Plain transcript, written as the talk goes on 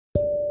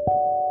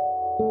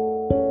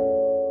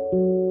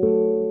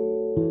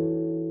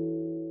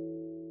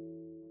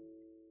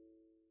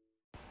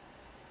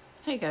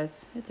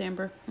guys, it's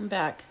Amber. I'm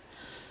back.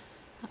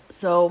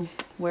 So,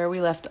 where we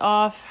left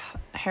off,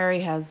 Harry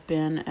has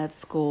been at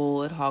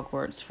school at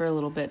Hogwarts for a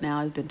little bit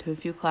now. He's been to a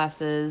few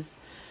classes.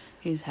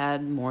 He's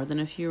had more than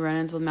a few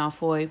run-ins with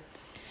Malfoy.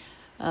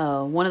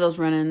 One of those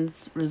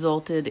run-ins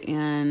resulted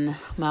in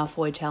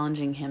Malfoy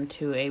challenging him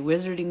to a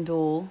wizarding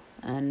duel,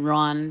 and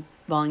Ron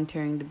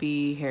volunteering to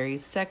be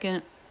Harry's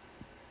second.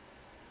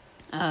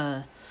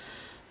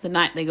 The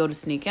night they go to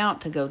sneak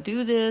out to go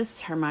do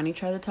this, Hermione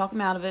tries to talk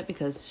him out of it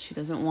because she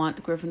doesn't want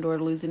the Gryffindor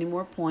to lose any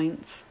more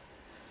points.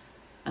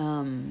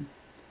 And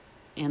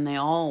they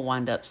all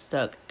wind up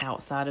stuck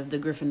outside of the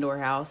Gryffindor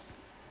house.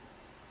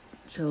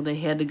 So they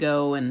had to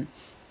go, and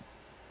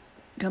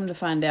come to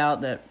find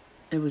out that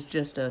it was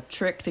just a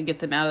trick to get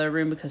them out of their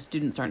room because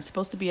students aren't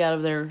supposed to be out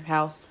of their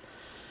house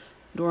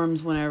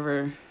dorms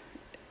whenever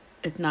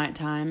it's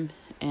nighttime,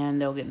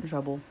 and they'll get in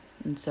trouble.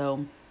 And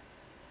so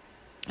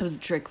it was a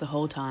trick the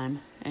whole time,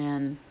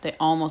 and they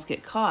almost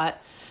get caught.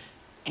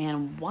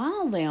 And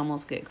while they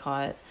almost get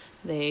caught,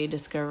 they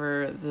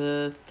discover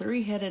the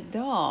three-headed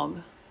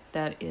dog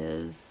that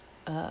is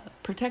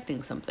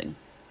protecting something.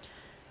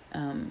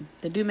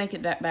 They do make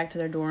it back to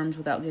their dorms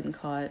without getting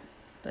caught,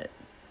 but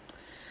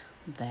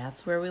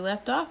that's where we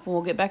left off.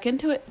 We'll get back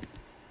into it.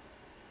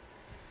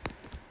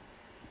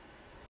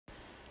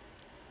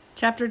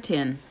 Chapter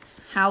 10,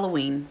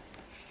 Halloween.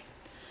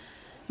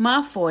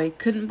 Malfoy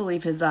couldn't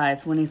believe his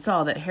eyes when he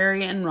saw that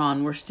Harry and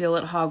Ron were still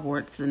at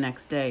Hogwarts the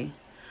next day,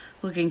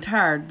 looking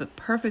tired but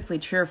perfectly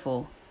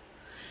cheerful.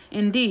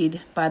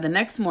 Indeed, by the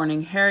next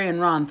morning, Harry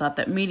and Ron thought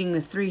that meeting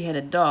the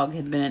three-headed dog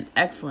had been an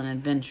excellent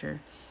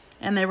adventure,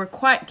 and they were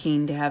quite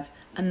keen to have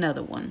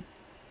another one.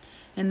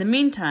 In the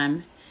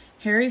meantime,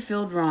 Harry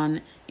filled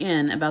Ron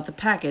in about the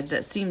package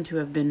that seemed to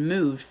have been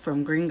moved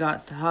from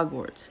Gringotts to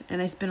Hogwarts,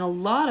 and they spent a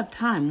lot of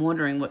time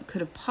wondering what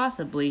could have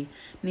possibly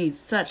need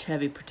such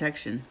heavy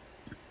protection.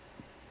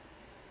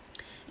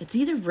 "It's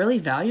either really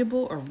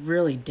valuable or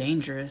really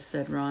dangerous,"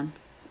 said Ron.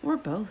 "Or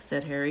both,"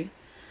 said Harry.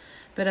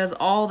 But as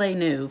all they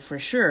knew for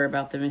sure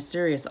about the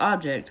mysterious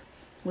object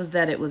was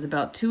that it was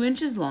about 2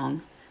 inches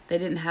long, they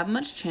didn't have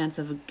much chance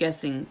of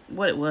guessing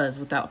what it was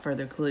without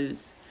further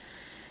clues.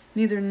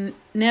 Neither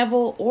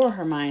Neville or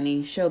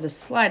Hermione showed the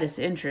slightest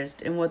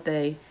interest in what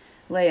they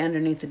lay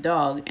underneath the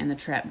dog and the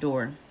trap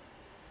door.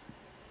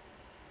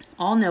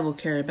 All Neville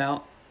cared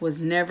about was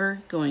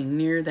never going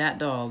near that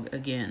dog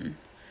again.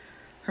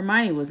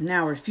 Hermione was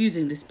now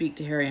refusing to speak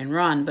to Harry and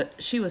Ron, but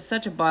she was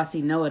such a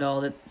bossy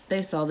know-it-all that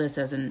they saw this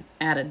as an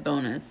added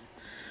bonus.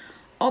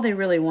 All they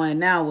really wanted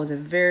now was a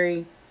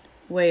very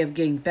way of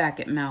getting back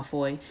at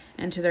Malfoy,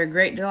 and to their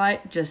great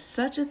delight, just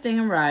such a thing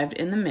arrived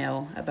in the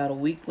mail about a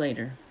week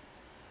later.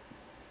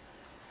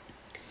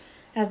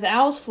 As the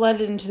owls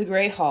flooded into the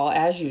great hall,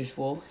 as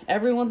usual,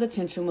 everyone's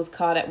attention was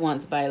caught at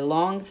once by a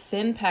long,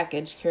 thin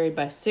package carried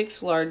by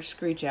 6 large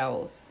screech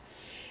owls.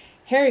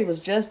 Harry was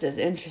just as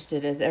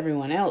interested as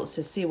everyone else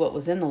to see what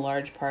was in the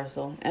large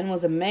parcel, and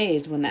was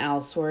amazed when the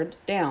owl soared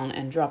down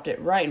and dropped it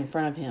right in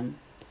front of him,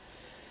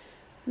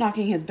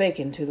 knocking his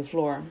bacon to the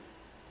floor.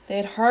 They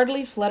had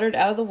hardly fluttered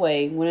out of the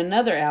way when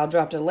another owl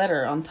dropped a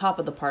letter on top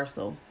of the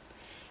parcel.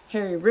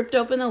 Harry ripped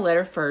open the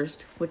letter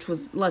first, which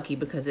was lucky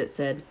because it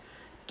said,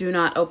 "Do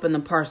not open the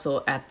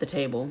parcel at the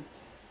table."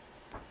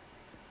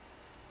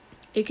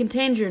 "It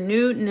contains your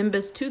new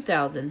Nimbus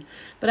 2000,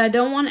 but I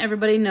don't want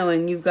everybody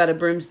knowing you've got a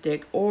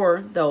broomstick,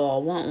 or they'll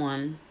all want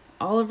one.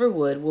 Oliver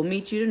Wood will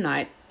meet you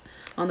tonight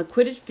on the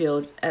Quidditch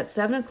field at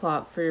 7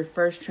 o'clock for your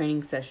first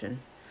training session.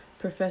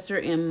 Professor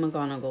M.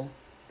 McGonagall."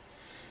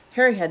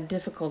 Harry had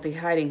difficulty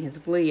hiding his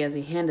glee as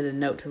he handed the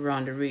note to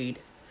Ron to read.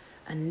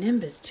 "A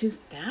Nimbus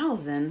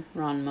 2000?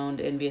 Ron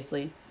moaned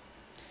enviously.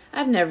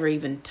 "I've never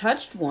even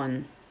touched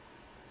one."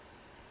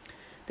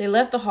 They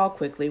left the hall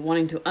quickly,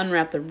 wanting to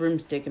unwrap the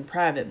broomstick in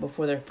private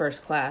before their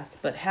first class,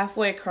 but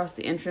halfway across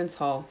the entrance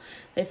hall,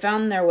 they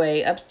found their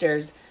way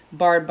upstairs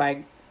barred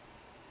by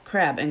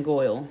Crabbe and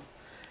Goyle.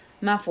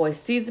 Malfoy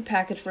seized the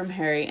package from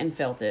Harry and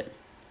felt it.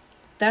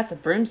 "That's a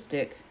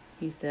broomstick,"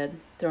 he said,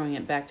 throwing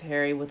it back to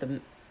Harry with a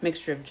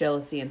mixture of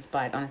jealousy and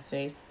spite on his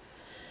face.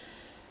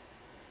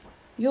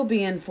 "You'll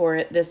be in for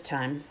it this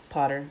time,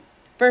 Potter.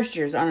 First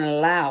years aren't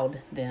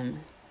allowed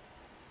them."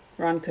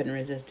 Ron couldn't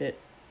resist it.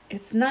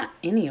 "It's not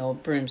any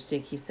old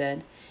broomstick," he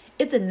said.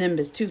 "It's a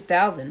Nimbus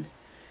 2000.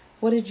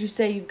 What did you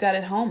say you've got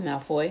at home,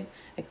 Malfoy?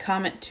 A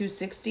Comet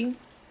 260?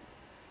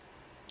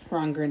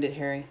 Ron grinned at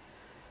Harry.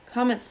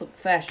 "Comets look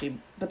flashy,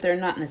 but they're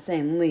not in the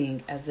same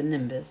league as the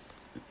Nimbus."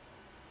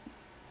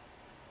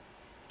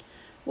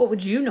 "What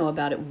would you know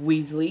about it,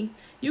 Weasley?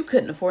 You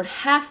couldn't afford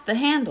half the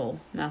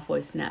handle,"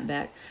 Malfoy snapped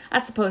back. "I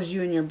suppose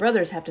you and your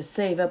brothers have to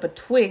save up a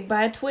twig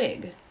by a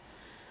twig."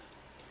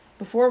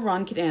 Before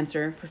Ron could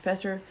answer,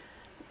 Professor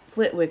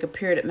Flitwick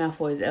appeared at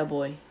Malfoy's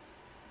elbow.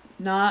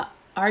 "Not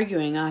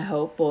arguing, I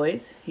hope,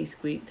 boys," he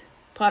squeaked.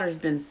 "Potter's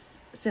been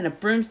sent a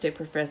broomstick,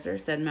 Professor,"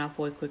 said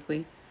Malfoy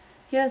quickly.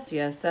 Yes,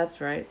 that's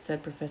right,"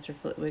 said Professor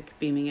Flitwick,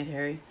 beaming at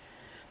Harry.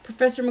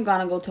 "Professor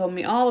McGonagall told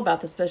me all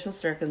about the special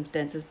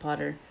circumstances,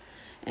 Potter.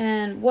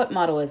 And what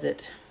model is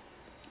it?"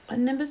 A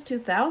Nimbus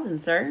 2000,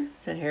 sir,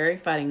 said Harry,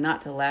 fighting not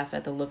to laugh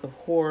at the look of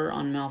horror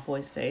on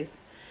Malfoy's face.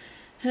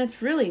 And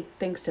it's really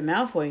thanks to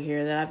Malfoy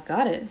here that I've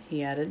got it,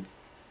 he added.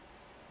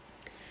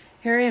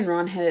 Harry and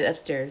Ron headed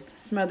upstairs,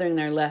 smothering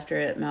their laughter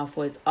at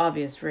Malfoy's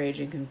obvious rage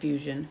and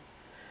confusion.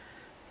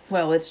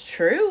 Well, it's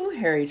true,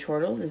 Harry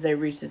chortled as they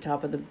reached the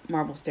top of the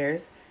marble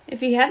stairs.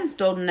 If he hadn't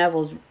stolen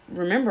Neville's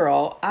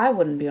Remember-All, I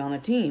wouldn't be on the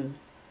team.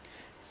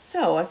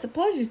 So, I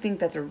suppose you think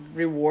that's a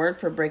reward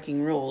for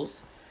breaking rules,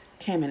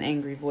 came an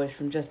angry voice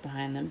from just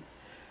behind them.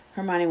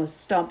 Hermione was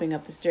stomping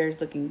up the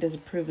stairs, looking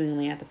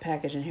disapprovingly at the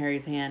package in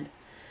Harry's hand.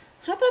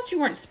 I thought you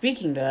weren't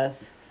speaking to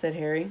us, said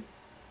Harry.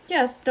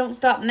 Yes, don't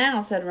stop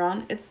now, said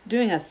Ron. It's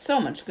doing us so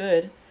much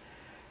good.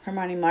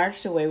 Hermione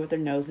marched away with her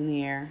nose in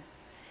the air.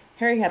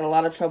 Harry had a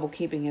lot of trouble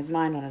keeping his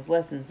mind on his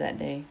lessons that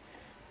day.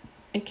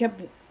 It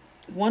kept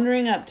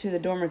wandering up to the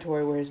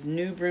dormitory where his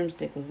new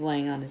broomstick was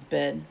laying on his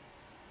bed,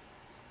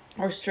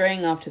 or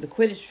straying off to the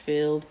Quidditch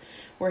field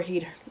where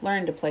he'd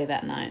learned to play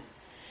that night.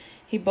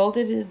 He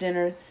bolted his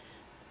dinner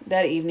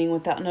that evening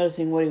without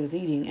noticing what he was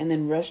eating, and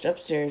then rushed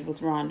upstairs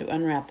with Ron to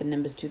unwrap the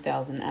Nimbus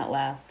 2000 at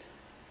last.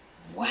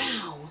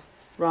 Wow,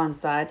 Ron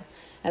sighed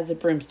as the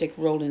broomstick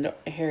rolled into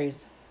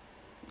Harry's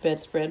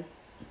bedspread.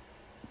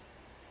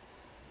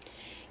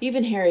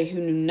 Even Harry, who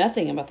knew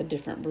nothing about the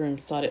different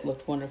brooms, thought it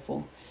looked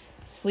wonderful.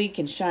 Sleek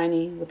and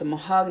shiny, with a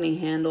mahogany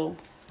handle.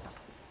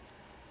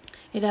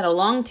 It had a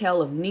long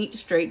tail of neat,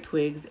 straight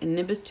twigs, and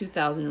Nimbus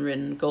 2000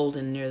 written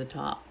golden near the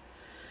top.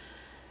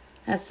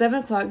 As 7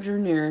 o'clock drew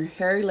nearer,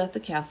 Harry left the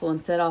castle and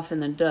set off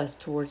in the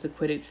dust towards the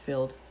Quidditch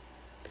field.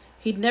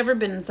 He'd never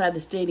been inside the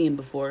stadium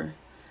before.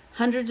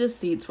 Hundreds of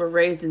seats were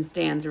raised in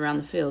stands around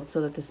the field so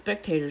that the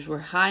spectators were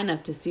high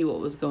enough to see what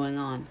was going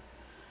on.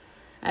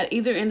 At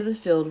either end of the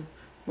field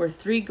were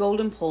 3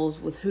 golden poles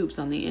with hoops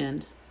on the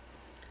end.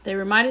 They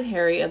reminded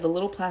Harry of the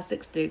little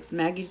plastic sticks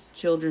Maggie's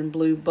children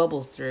blew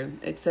bubbles through,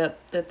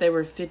 except that they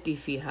were 50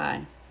 feet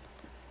high.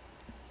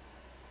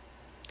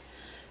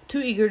 Too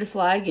eager to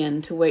fly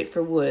again to wait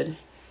for wood,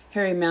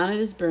 Harry mounted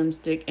his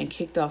broomstick and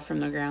kicked off from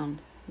the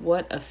ground.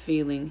 What a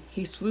feeling.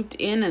 He swooped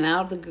in and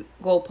out of the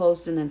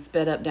goalpost and then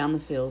sped up down the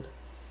field.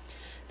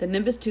 The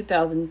Nimbus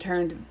 2000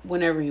 turned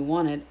whenever he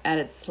wanted, at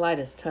its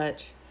slightest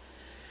touch.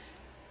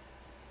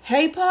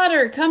 Hey,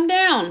 Potter, come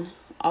down!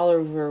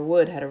 Oliver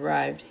Wood had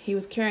arrived. He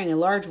was carrying a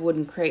large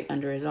wooden crate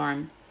under his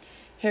arm.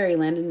 Harry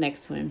landed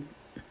next to him.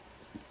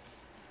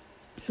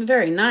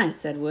 Very nice,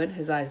 said Wood,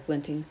 his eyes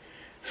glinting.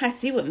 I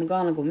see what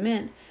McGonagall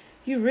meant.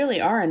 You really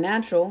are a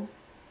natural.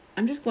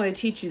 I'm just going to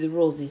teach you the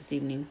rules this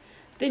evening.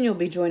 Then you'll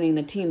be joining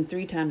the team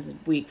 3 times a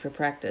week for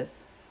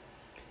practice.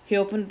 He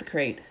opened the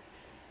crate.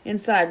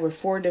 Inside were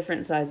 4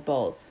 different sized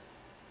balls.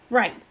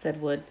 Right,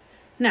 said Wood.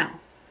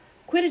 Now,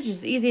 Quidditch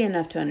is easy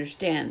enough to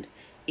understand,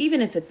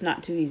 even if it's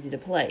not too easy to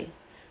play.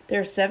 There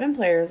are 7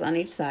 players on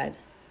each side.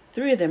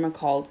 3 of them are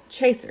called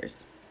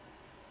chasers.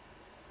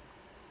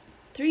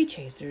 3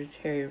 chasers,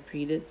 Harry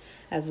repeated,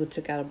 as Wood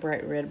took out a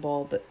bright red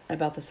ball but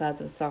about the size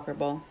of a soccer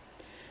ball.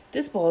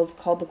 This ball is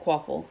called the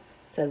quaffle,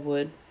 said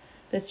Wood.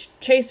 The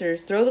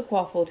chasers throw the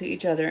quaffle to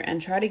each other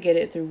and try to get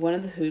it through one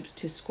of the hoops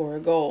to score a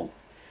goal.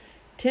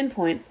 10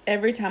 points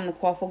every time the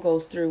quaffle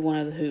goes through one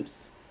of the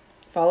hoops.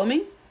 Follow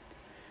me?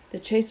 The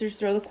chasers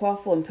throw the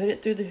quaffle and put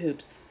it through the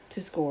hoops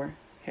to score,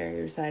 Harry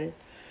recited.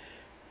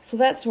 So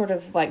that's sort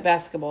of like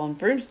basketball and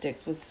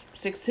broomsticks with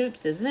 6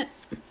 hoops, isn't it?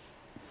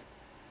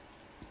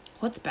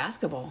 What's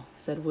basketball?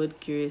 Said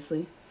Wood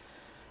curiously.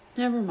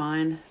 Never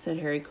mind, said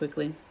Harry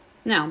quickly.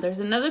 Now, there's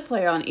another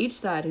player on each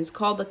side who's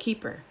called the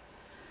keeper.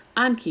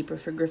 I'm keeper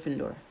for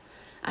Gryffindor.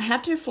 I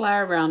have to fly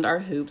around our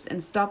hoops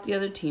and stop the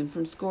other team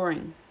from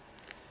scoring.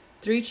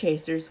 3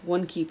 chasers,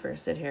 1 keeper,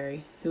 said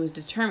Harry, who was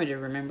determined to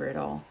remember it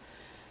all.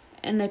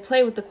 And they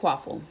play with the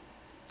quaffle.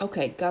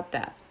 Okay, got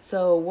that.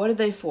 So what are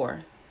they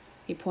for?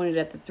 He pointed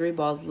at the 3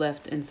 balls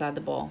left inside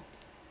the ball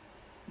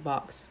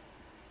box.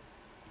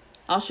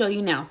 I'll show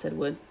you now, said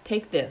Wood.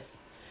 Take this.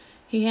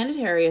 He handed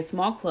Harry a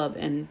small club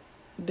and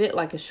bit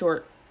like a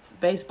short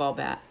baseball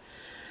bat.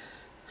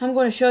 I'm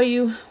going to show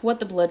you what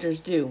the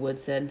bludgers do, Wood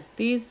said.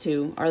 These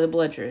 2 are the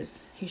bludgers.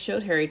 He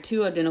showed Harry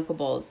 2 identical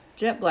balls,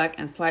 jet black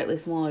and slightly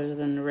smaller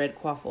than the red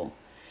quaffle.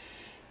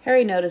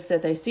 Harry noticed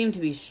that they seemed to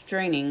be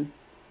straining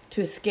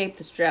to escape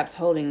the straps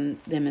holding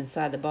them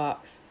inside the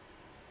box.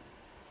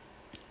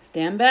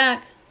 Stand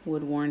back,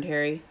 Wood warned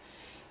Harry.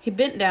 He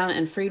bent down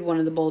and freed one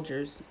of the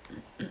bulgers.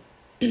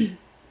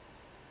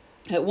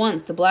 At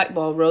once, the black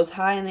ball rose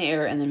high in the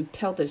air and then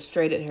pelted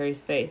straight at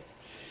Harry's face.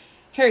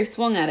 Harry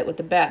swung at it with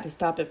the bat to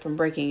stop it from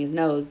breaking his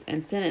nose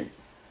and sent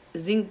it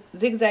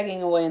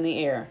zigzagging away in the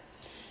air.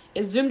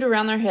 It zoomed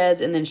around their heads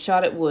and then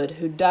shot at Wood,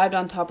 who dived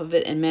on top of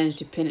it and managed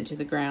to pin it to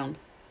the ground.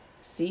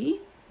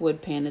 See?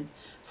 Wood panted,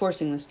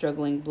 forcing the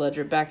struggling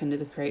bludger back into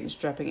the crate and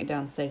strapping it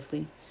down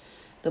safely.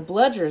 The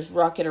bludgers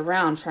rocket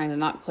around trying to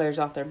knock players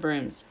off their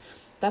brooms.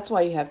 That's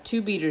why you have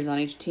 2 beaters on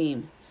each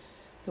team.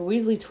 The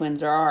Weasley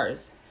twins are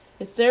ours.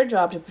 It's their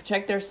job to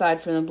protect their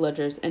side from the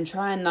bludgers and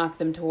try and knock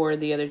them toward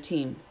the other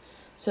team.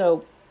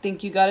 So,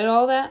 think you got it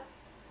all that?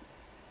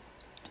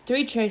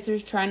 3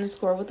 chasers trying to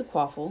score with the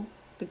quaffle,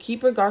 The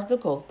keeper guards the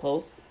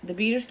goalposts. The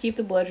beaters keep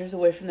the bludgers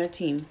away from their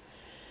team.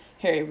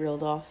 Harry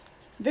reeled off.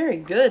 Very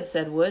good,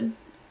 said Wood.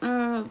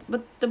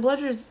 But the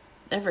bludgers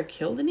ever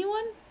killed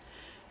anyone?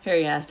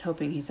 Harry asked,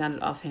 hoping he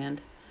sounded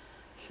offhand.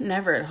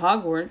 Never at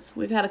Hogwarts.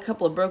 We've had a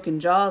couple of broken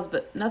jaws,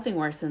 but nothing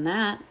worse than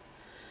that.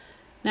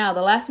 Now,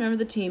 the last member of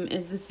the team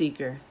is the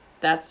Seeker.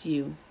 That's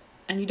you.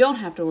 And you don't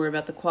have to worry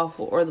about the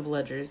Quaffle or the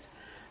bludgers,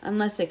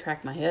 unless they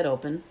crack my head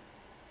open.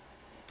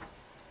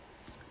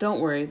 Don't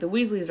worry, the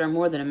Weasleys are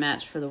more than a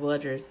match for the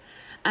bludgers.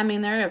 I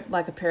mean, they're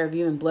like a pair of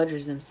human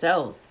bludgers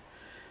themselves.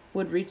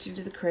 Wood reached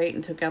into the crate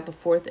and took out the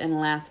fourth and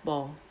last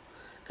ball.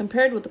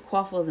 Compared with the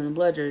Quaffles and the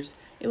bludgers,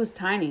 it was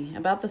tiny,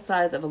 about the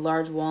size of a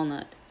large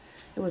walnut.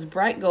 It was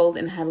bright gold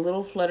and had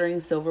little fluttering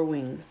silver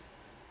wings.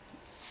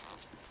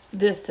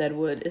 This, said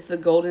Wood, is the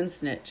golden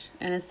snitch,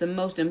 and it's the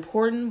most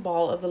important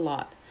ball of the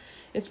lot.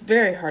 It's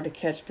very hard to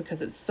catch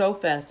because it's so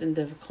fast and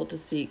difficult to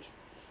seek.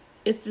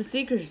 It's the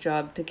Seeker's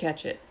job to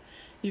catch it.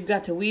 You've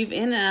got to weave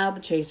in and out of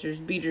the chasers,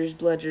 beaters,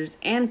 bludgers,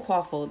 and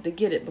Quaffle to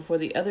get it before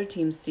the other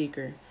team's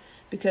Seeker,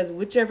 because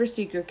whichever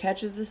Seeker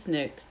catches the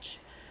snitch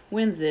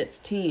wins its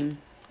team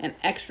an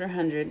extra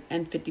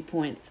 150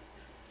 points,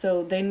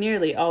 so they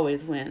nearly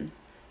always win.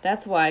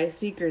 That's why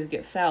Seekers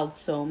get fouled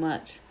so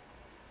much.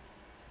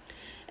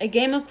 A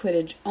game of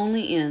Quidditch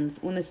only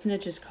ends when the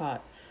snitch is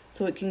caught,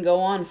 so it can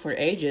go on for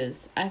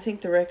ages. I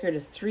think the record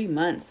is 3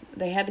 months.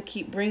 They had to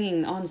keep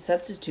bringing on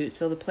substitutes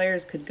so the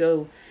players could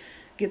go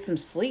get some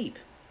sleep.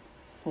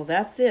 Well,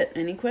 that's it.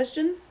 Any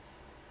questions?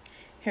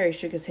 Harry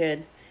shook his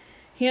head.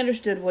 He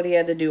understood what he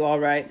had to do all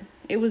right.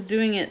 It was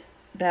doing it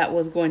that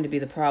was going to be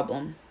the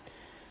problem.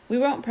 We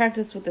won't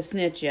practice with the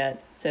snitch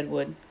yet, said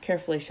Wood,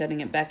 carefully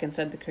shutting it back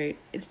inside the crate.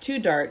 It's too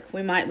dark.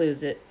 We might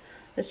lose it.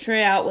 Let's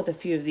try out with a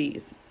few of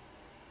these.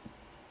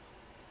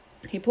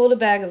 He pulled a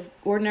bag of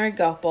ordinary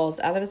golf balls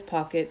out of his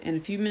pocket, and a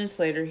few minutes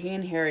later he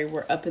and Harry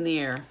were up in the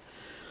air.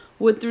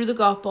 Wood threw the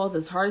golf balls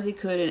as hard as he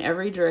could in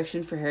every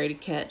direction for Harry to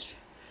catch.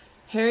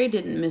 Harry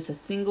didn't miss a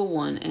single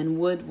one, and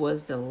Wood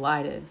was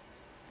delighted.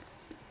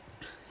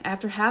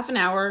 After half an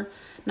hour,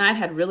 night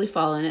had really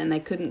fallen, and they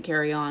couldn't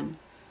carry on.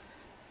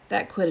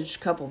 That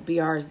Quidditch cup'll be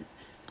ours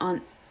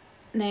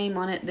name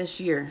on it this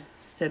year,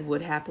 said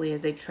Wood happily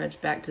as they trudged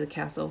back to the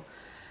castle.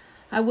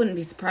 I wouldn't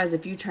be surprised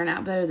if you turn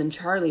out better than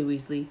Charlie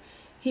Weasley.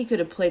 He could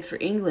have played for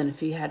England if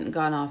he hadn't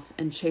gone off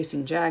and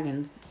chasing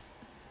dragons.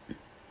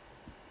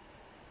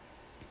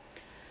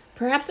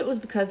 Perhaps it was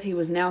because he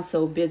was now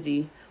so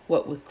busy,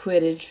 what with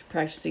Quidditch,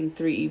 practicing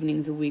 3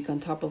 evenings a week on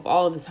top of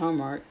all of his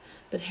homework,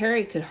 but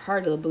Harry could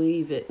hardly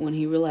believe it when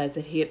he realized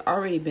that he had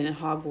already been at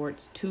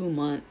Hogwarts 2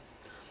 months.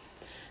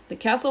 The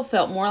castle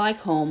felt more like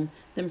home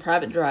than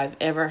Private Drive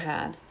ever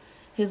had.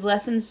 His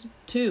lessons,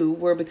 too,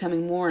 were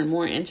becoming more and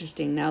more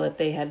interesting now that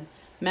they had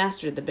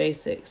mastered the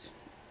basics.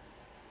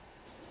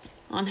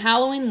 On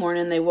Halloween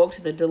morning, they woke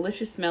to the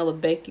delicious smell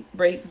of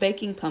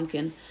baking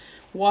pumpkin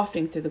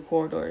wafting through the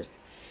corridors.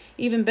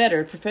 Even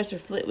better, Professor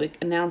Flitwick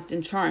announced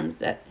in charms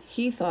that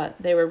he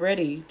thought they were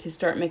ready to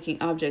start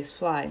making objects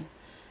fly,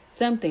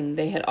 something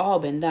they had all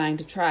been dying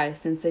to try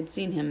since they'd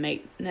seen him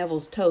make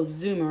Neville's toes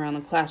zoom around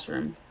the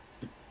classroom.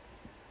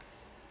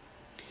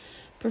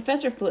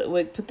 Professor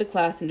Flitwick put the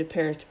class into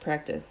pairs to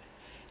practice.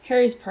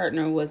 Harry's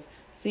partner was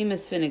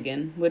Seamus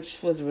Finnegan,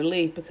 which was a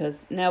relief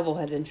because Neville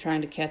had been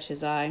trying to catch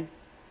his eye.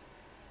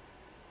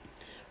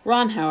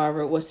 Ron,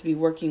 however, was to be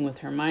working with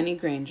Hermione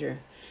Granger.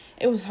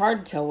 It was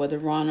hard to tell whether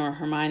Ron or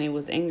Hermione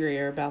was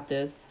angrier about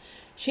this.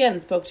 She hadn't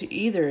spoke to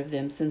either of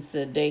them since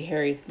the day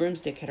Harry's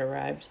broomstick had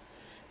arrived.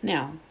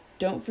 Now,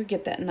 don't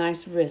forget that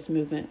nice wrist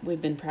movement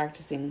we've been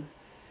practicing,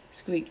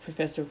 squeaked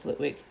Professor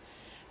Flitwick,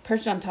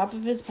 perched on top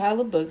of his pile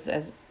of books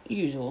as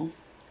usual.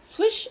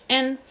 Swish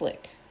and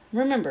flick.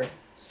 Remember,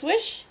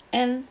 swish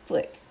and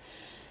flick.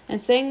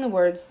 And saying the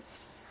words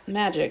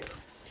magic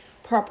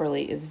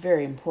properly is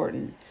very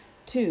important.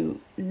 2.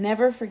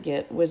 Never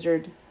forget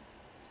Wizard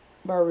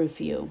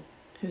Barufio,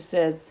 who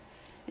says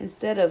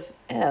instead of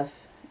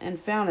F and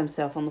found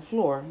himself on the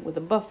floor with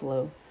a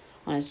buffalo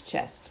on his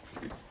chest.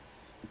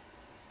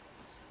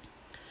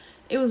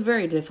 It was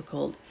very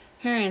difficult.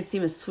 Harry and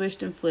Seamus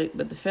swished and flicked,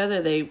 but the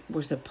feather they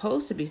were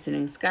supposed to be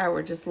sending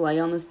skyward just lay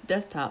on the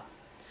desktop.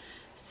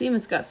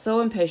 Seamus got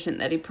so impatient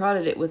that he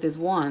prodded it with his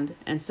wand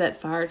and set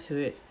fire to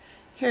it.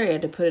 Harry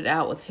had to put it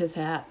out with his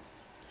hat.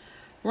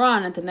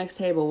 Ron at the next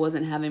table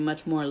wasn't having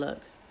much more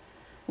luck.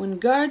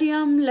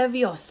 Wingardium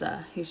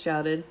Leviosa, he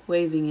shouted,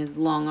 waving his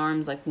long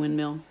arms like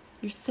windmill.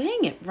 You're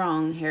saying it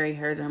wrong, Harry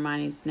heard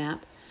Hermione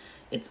snap.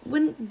 It's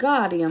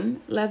Wingardium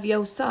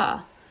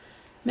Leviosa.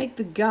 Make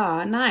the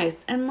ga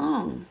nice and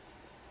long.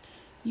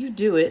 You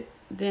do it,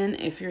 then,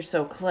 if you're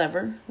so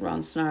clever,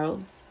 Ron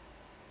snarled.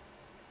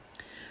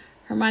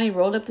 Hermione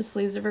rolled up the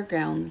sleeves of her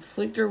gown,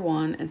 flicked her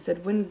wand, and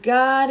said,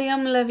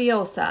 Wingardium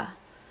Leviosa.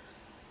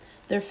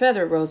 Their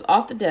feather rose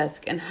off the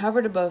desk and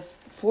hovered above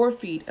 4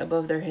 feet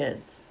above their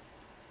heads.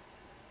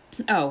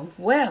 Oh,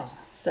 well,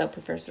 said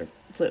Professor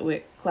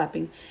Flitwick,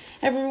 clapping.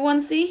 Everyone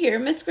see here,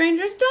 Miss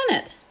Granger's done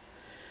it.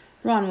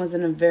 Ron was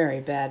in a very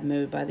bad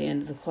mood by the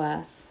end of the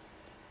class.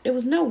 It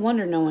was no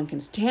wonder no one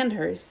can stand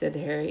her, said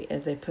Harry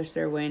as they pushed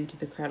their way into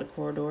the crowded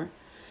corridor.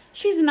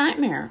 She's a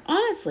nightmare,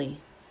 honestly.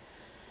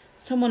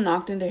 Someone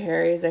knocked into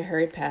Harry as they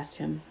hurried past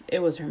him.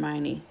 It was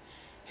Hermione.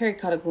 Harry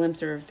caught a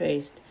glimpse of her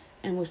face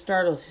and was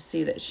startled to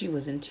see that she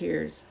was in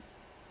tears.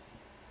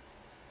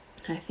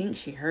 I think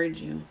she heard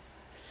you.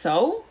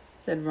 So?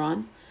 Said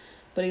Ron,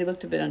 but he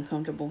looked a bit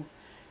uncomfortable.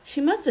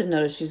 She must have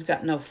noticed she's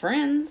got no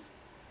friends.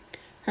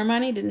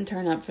 Hermione didn't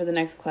turn up for the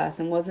next class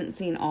and wasn't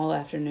seen all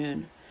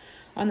afternoon.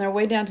 On their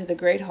way down to the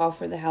great hall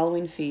for the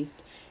Halloween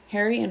feast,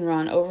 Harry and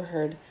Ron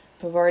overheard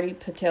Pavarti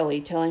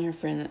Patelli telling her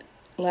friend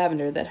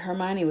Lavender that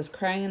Hermione was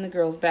crying in the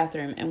girls'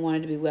 bathroom and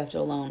wanted to be left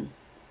alone.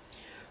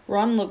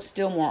 Ron looked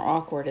still more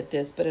awkward at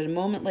this, but a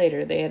moment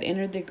later they had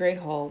entered the great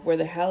hall where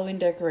the Halloween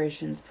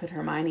decorations put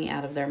Hermione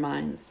out of their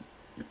minds.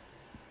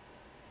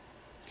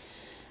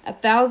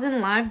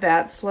 1,000 live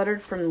bats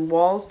fluttered from the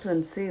walls to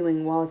the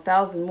ceiling, while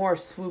 1,000 more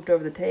swooped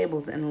over the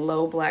tables in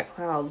low black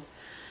clouds,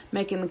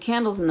 making the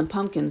candles and the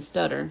pumpkins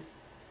stutter.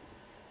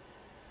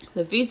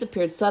 The feast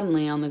appeared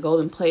suddenly on the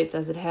golden plates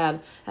as it had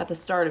at the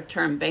start of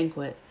term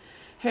banquet.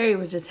 Harry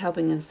was just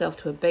helping himself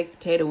to a baked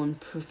potato when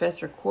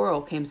Professor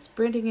Quirrell came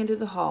sprinting into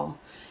the hall,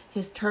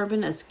 his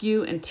turban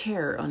askew and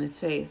terror on his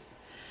face.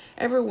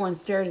 Everyone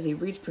stared as he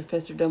reached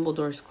Professor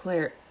Dumbledore's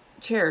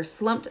chair,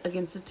 slumped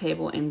against the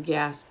table, and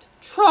gasped,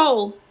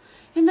 "Troll!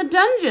 In the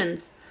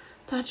dungeons!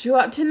 Thought you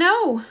ought to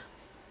know!"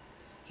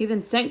 He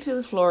then sank to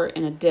the floor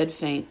in a dead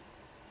faint.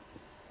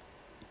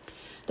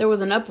 There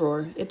was an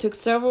uproar. It took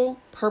several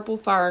purple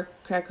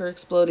firecracker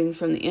exploding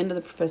from the end of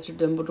the Professor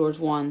Dumbledore's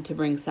wand to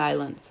bring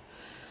silence.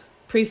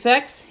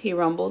 "Prefects," he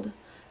rumbled,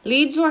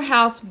 "lead your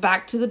house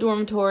back to the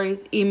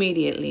dormitories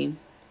immediately."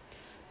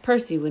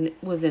 Percy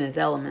was in his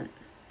element.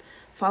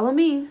 "Follow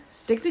me.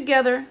 Stick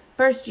together.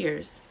 First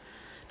years.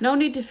 No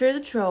need to fear the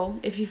troll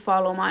if you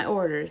follow my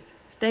orders.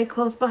 Stay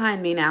close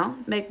behind me now.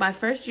 Make my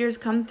first years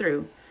come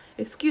through.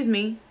 Excuse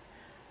me.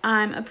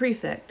 I'm a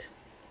prefect."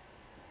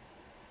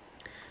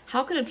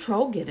 "How could a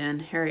troll get in?"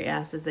 Harry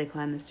asked as they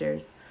climbed the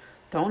stairs.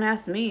 "Don't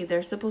ask me.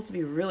 They're supposed to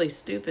be really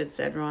stupid,"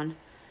 said Ron.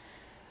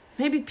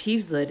 "Maybe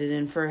Peeves let it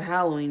in for a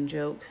Halloween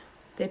joke."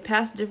 They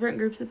passed different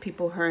groups of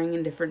people hurrying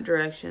in different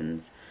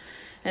directions.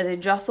 As they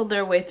jostled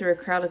their way through a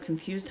crowd of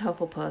confused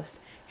Hufflepuffs,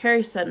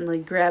 Harry suddenly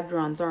grabbed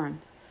Ron's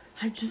arm.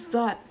 "I've just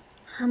thought.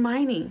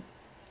 Hermione.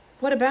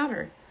 What about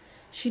her?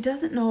 She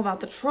doesn't know about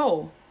the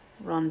troll."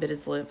 Ron bit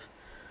his lip.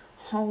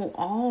 "Oh,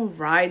 all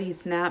right," he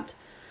snapped.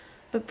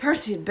 "But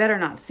Percy had better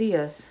not see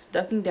us."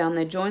 Ducking down,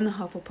 they joined the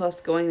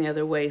Hufflepuffs going the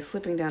other way,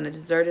 slipping down a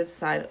deserted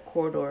side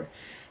corridor,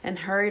 and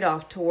hurried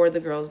off toward the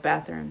girls'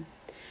 bathroom.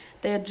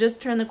 They had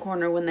just turned the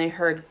corner when they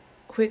heard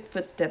quick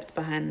footsteps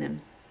behind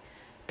them.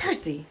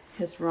 "Percy!"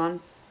 hissed Ron,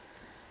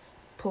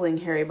 pulling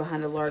Harry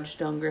behind a large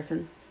stone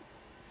griffin.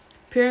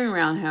 Peering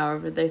around,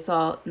 however, they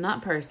saw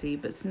not Percy,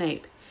 but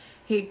Snape.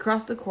 He had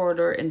crossed the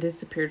corridor and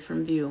disappeared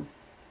from view.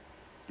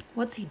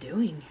 "What's he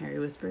doing?" Harry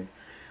whispered.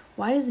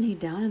 "Why isn't he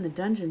down in the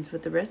dungeons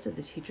with the rest of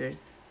the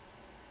teachers?"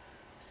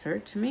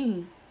 "Search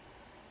me."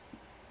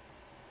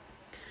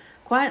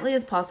 Quietly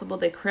as possible,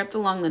 they crept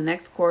along the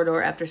next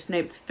corridor after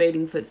Snape's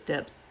fading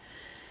footsteps.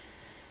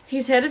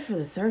 "He's headed for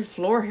the 3rd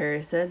floor,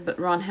 Harry said, but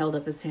Ron held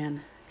up his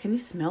hand. "Can you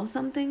smell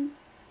something?"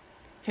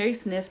 Harry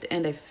sniffed,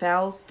 and a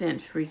foul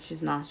stench reached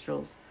his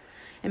nostrils.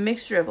 A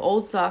mixture of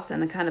old socks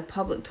and the kind of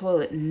public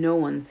toilet no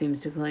one seems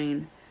to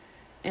clean.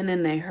 And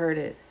then they heard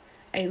it.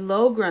 A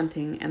low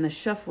grunting and the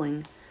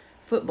shuffling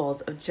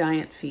footballs of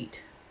giant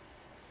feet.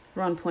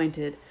 Ron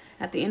pointed.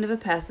 At the end of a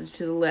passage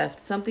to the left,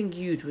 something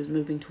huge was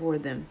moving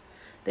toward them.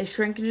 They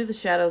shrank into the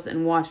shadows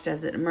and watched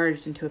as it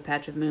emerged into a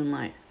patch of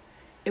moonlight.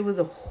 It was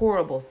a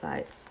horrible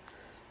sight.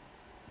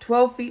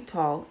 12 feet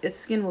tall, its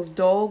skin was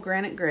dull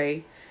granite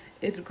gray,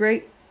 its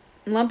great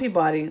lumpy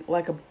body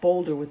like a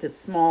boulder with its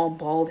small,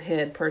 bald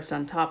head perched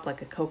on top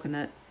like a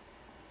coconut.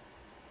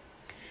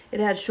 It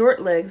had short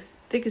legs,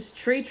 thick as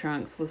tree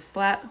trunks, with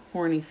flat,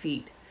 horny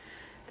feet.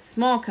 The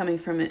smell coming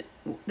from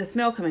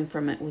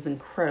it was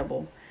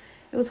incredible.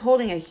 It was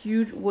holding a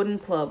huge wooden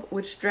club,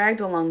 which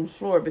dragged along the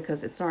floor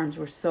because its arms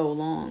were so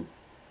long.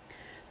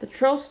 The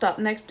troll stopped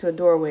next to a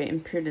doorway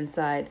and peered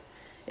inside.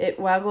 It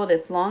waggled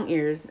its long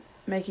ears,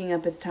 making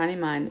up its tiny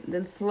mind,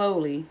 then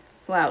slowly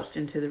slouched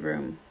into the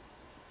room.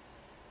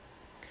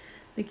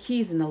 "The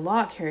key's in the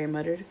lock," Harry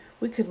muttered.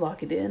 "We could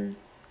lock it in."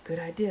 "Good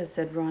idea,"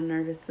 said Ron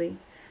nervously.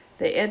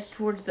 They edged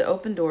towards the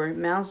open door,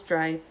 mouths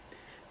dry,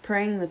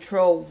 praying the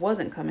troll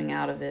wasn't coming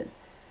out of it.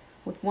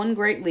 With one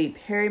great leap,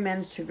 Harry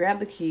managed to grab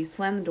the key,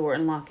 slam the door,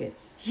 and lock it.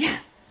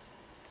 Yes!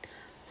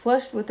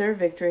 Flushed with their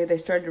victory, they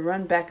started to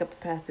run back up the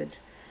passage.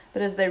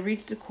 But as they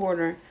reached the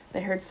corner,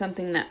 they heard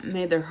something that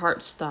made their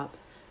hearts stop.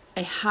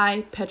 A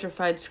high,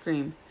 petrified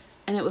scream.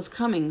 And it was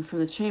coming from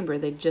the chamber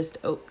they'd just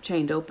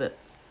chained open.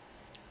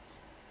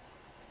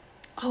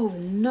 "Oh,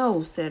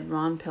 no," said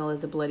Ron, pale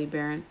as a bloody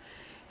baron.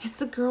 "It's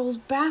the girls'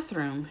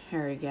 bathroom,"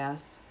 Harry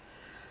gasped.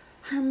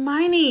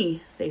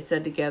 "Hermione," they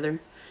said together.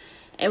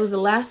 It was the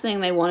last thing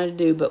they wanted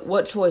to do, but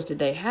what choice did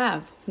they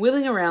have?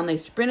 Wheeling around, they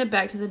sprinted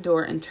back to the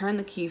door and turned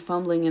the key,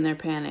 fumbling in their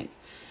panic.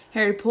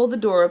 Harry pulled the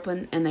door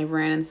open, and they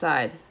ran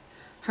inside.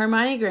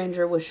 Hermione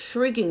Granger was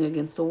shrieking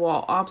against the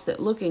wall opposite,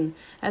 looking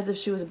as if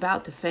she was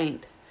about to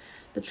faint.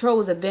 The troll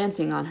was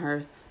advancing on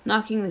her,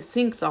 knocking the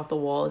sinks off the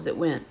wall as it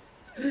went.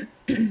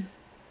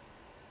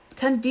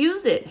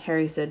 "Confuse it,"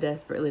 Harry said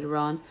desperately to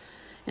Ron,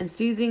 and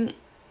seizing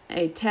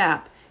a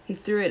tap, he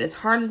threw it as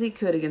hard as he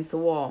could against the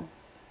wall.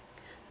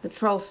 The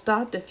troll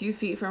stopped a few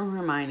feet from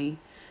Hermione.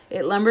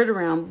 It lumbered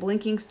around,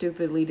 blinking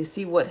stupidly to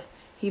see what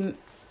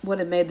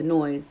had made the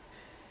noise.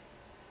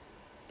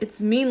 Its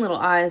mean little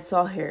eyes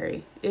saw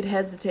Harry. It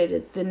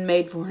hesitated, then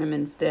made for him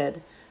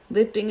instead,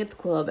 lifting its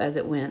club as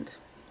it went.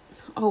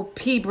 "Oh,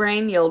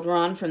 pea-brain!" yelled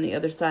Ron from the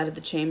other side of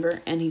the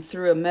chamber, and he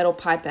threw a metal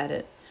pipe at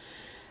it.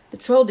 The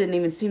troll didn't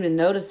even seem to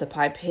notice the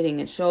pipe hitting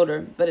its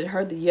shoulder, but it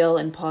heard the yell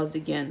and paused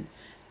again,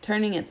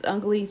 turning its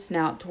ugly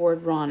snout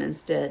toward Ron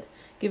instead,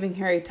 giving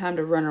Harry time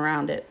to run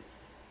around it.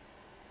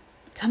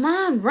 "Come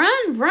on,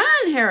 run,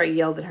 run!" Harry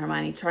yelled at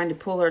Hermione, trying to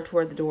pull her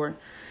toward the door.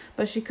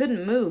 But she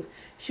couldn't move.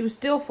 She was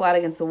still flat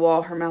against the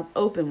wall, her mouth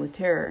open with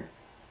terror.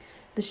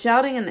 The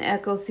shouting and the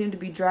echoes seemed to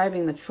be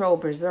driving the troll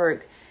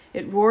berserk.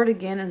 It roared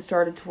again and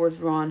started towards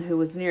Ron, who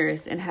was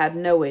nearest and had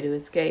no way to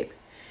escape.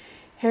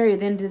 Harry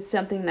then did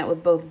something that was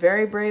both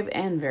very brave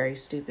and very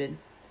stupid.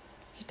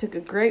 He took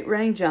a great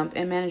running jump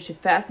and managed to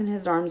fasten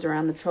his arms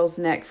around the troll's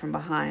neck from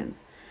behind.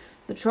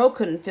 The troll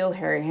couldn't feel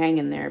Harry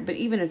hanging there, but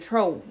even a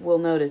troll will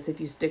notice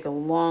if you stick a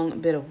long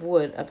bit of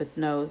wood up its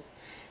nose,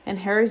 and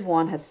Harry's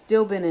wand had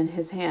still been in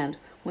his hand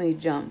when he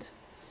jumped.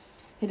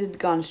 It had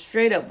gone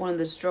straight up one of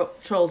the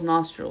troll's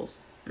nostrils.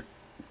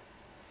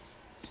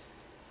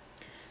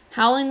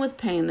 Howling with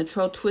pain, the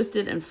troll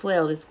twisted and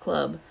flailed his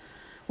club,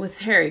 with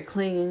Harry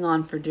clinging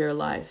on for dear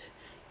life.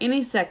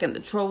 Any second, the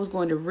troll was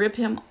going to rip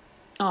him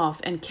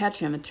off and catch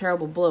him a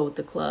terrible blow with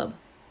the club.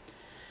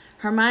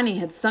 Hermione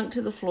had sunk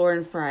to the floor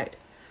in fright.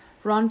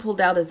 Ron pulled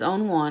out his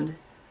own wand.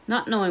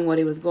 Not knowing what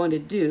he was going to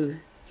do,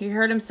 he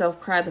heard himself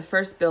cry the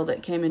first spell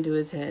that came into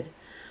his head.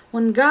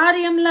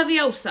 "Wingardium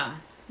Leviosa!"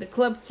 The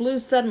club flew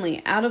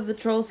suddenly out of the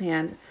troll's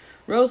hand,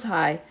 rose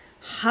high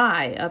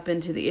up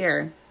into the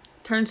air,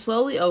 turned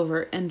slowly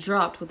over, and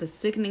dropped with a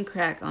sickening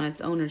crack on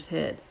its owner's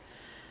head.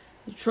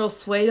 The troll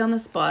swayed on the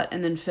spot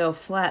and then fell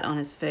flat on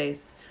his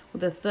face,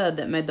 with a thud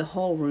that made the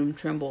whole room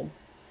tremble.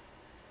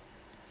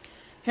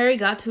 Harry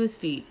got to his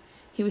feet.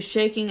 He was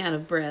shaking out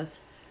of breath.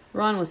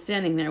 Ron was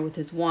standing there with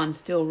his wand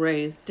still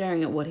raised,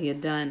 staring at what he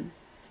had done.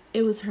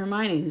 It was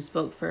Hermione who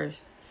spoke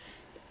first.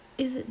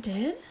 "Is it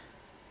dead?"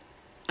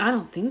 "I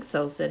don't think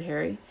so," said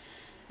Harry.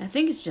 "I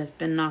think it's just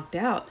been knocked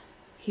out."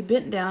 He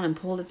bent down and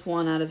pulled its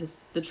wand out of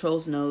the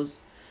troll's nose.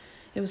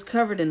 It was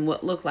covered in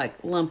what looked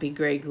like lumpy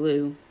gray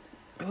glue.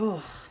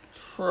 Ugh,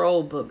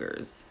 troll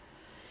boogers.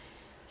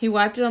 He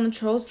wiped it on the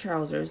troll's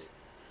trousers.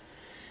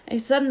 A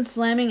sudden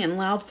slamming and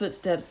loud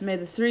footsteps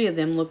made the three of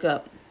them look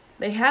up.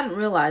 They hadn't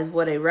realized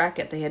what a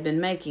racket they had been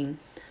making,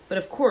 but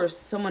of course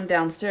someone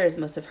downstairs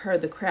must have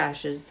heard the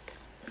crashes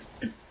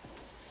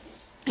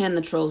and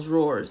the troll's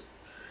roars.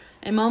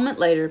 A moment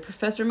later,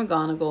 Professor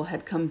McGonagall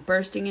had come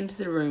bursting into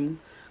the room,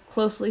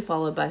 closely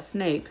followed by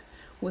Snape,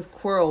 with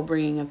Quirrell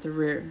bringing up the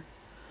rear.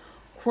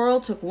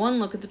 Quirrell took one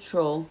look at the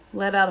troll,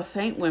 let out a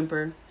faint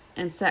whimper,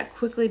 and sat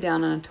quickly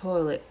down on a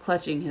toilet,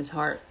 clutching his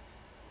heart.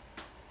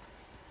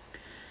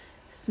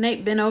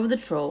 Snape bent over the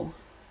troll.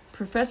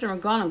 Professor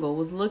McGonagall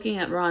was looking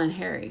at Ron and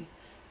Harry.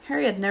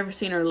 Harry had never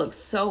seen her look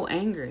so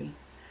angry.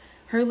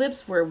 Her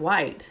lips were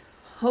white.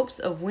 Hopes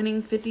of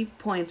winning 50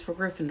 points for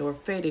Gryffindor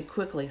faded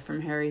quickly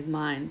from Harry's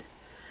mind.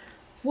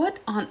 "What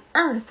on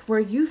earth were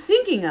you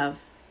thinking of?"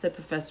 said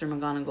Professor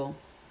McGonagall,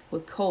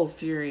 with cold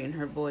fury in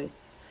her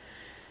voice.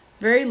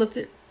 Harry looked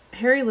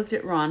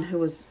at Ron, who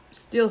was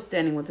still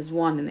standing with his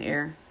wand in the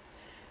air.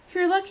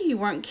 "You're lucky you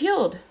weren't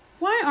killed.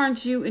 Why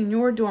aren't you in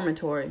your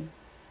dormitory?"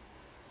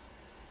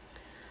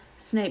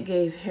 Snape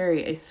gave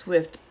Harry a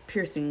swift,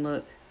 piercing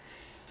look.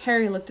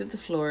 Harry looked at the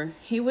floor.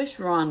 He wished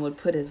Ron would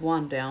put his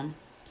wand down.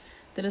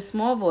 Then a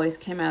small voice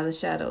came out of the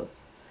shadows.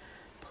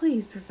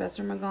 "Please,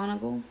 Professor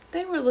McGonagall,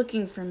 they were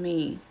looking for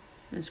me."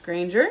 "Miss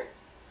Granger?"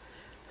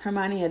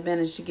 Hermione had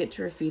managed to get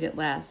to her feet at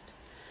last.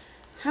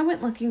 "I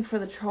went looking for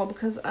the troll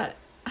because I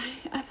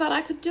thought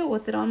I could deal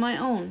with it on my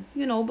own.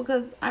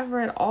 Because I've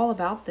read all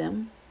about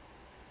them."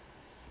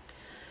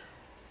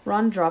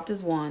 Ron dropped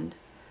his wand.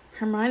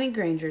 Hermione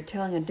Granger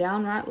telling a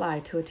downright lie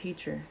to a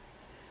teacher.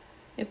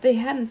 "If they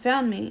hadn't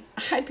found me,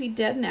 I'd be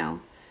dead now.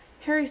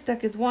 Harry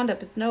stuck his wand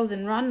up its nose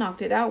and Ron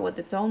knocked it out with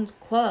its own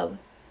club.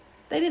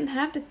 They didn't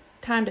have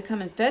time to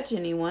come and fetch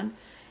anyone.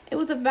 It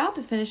was about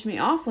to finish me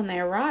off when they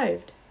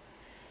arrived."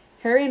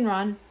 Harry and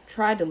Ron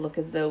tried to look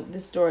as though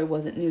this story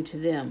wasn't new to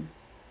them.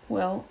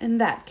 "Well, in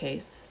that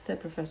case,"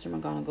 said Professor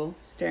McGonagall,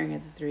 staring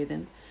at the three of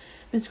them,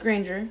 "Miss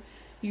Granger,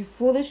 you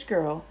foolish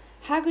girl,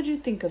 how could you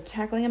think of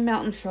tackling a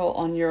mountain troll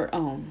on your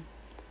own?"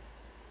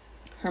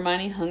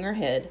 Hermione hung her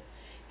head.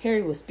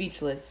 Harry was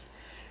speechless.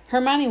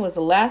 Hermione was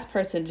the last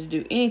person to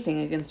do anything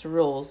against the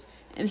rules,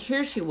 and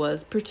here she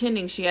was,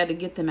 pretending she had to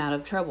get them out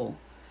of trouble.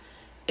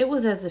 It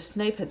was as if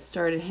Snape had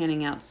started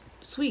handing out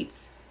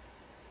sweets.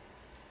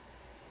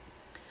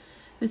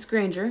 "Miss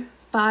Granger,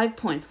 5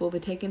 points will be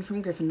taken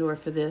from Gryffindor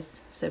for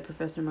this, said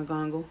Professor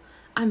McGonagall.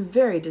 I'm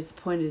very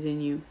disappointed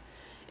in you.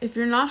 If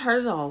you're not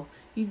hurt at all,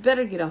 you'd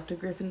better get off to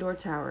Gryffindor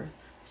Tower.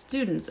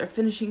 Students are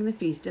finishing the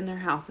feast in their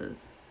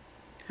houses.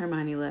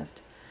 Hermione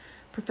left.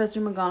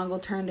 Professor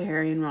McGonagall turned to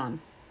Harry and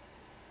Ron.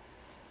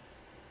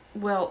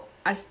 Well,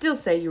 I still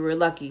say you were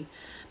lucky,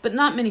 but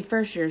not many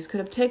first years could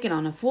have taken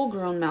on a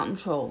full-grown mountain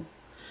troll.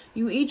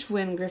 You each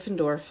win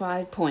Gryffindor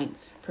 5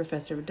 points.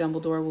 Professor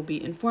Dumbledore will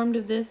be informed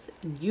of this,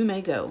 and you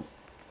may go.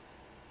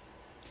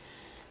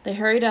 They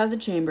hurried out of the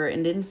chamber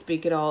and didn't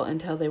speak at all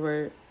until they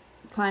were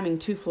climbing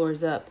 2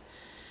 floors up.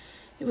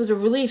 It was a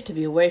relief to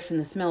be away from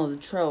the smell of the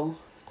troll,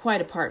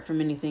 quite apart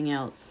from anything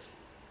else.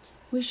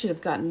 We should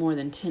have gotten more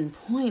than 10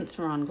 points,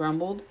 Ron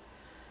grumbled.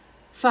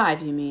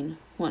 5, you mean,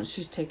 once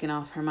she's taken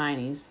off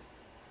Hermione's.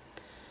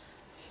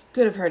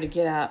 Good of her to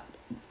get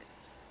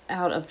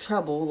out of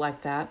trouble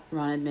like that,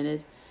 Ron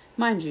admitted.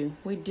 Mind you,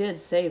 we did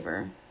save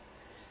her.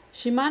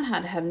 She might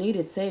not have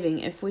needed saving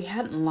if we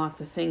hadn't locked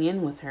the thing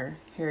in with her,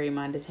 Harry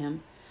reminded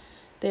him.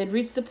 They had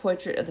reached the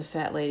portrait of the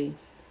fat lady.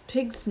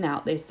 Pig's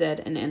snout, they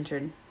said, and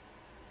entered.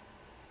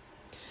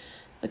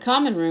 The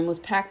common room was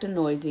packed and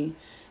noisy.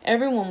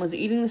 Everyone was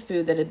eating the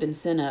food that had been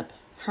sent up.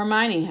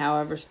 Hermione,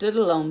 however, stood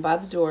alone by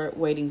the door,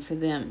 waiting for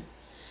them.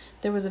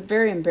 There was a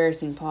very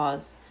embarrassing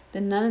pause.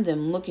 Then, none of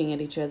them looking at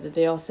each other,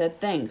 they all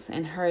said thanks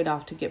and hurried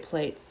off to get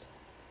plates.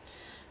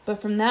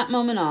 But from that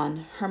moment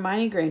on,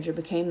 Hermione Granger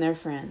became their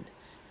friend.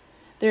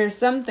 There are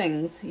some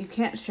things you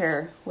can't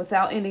share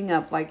without ending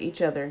up liking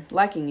each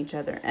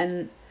other,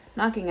 and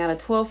knocking out a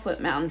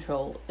 12-foot mountain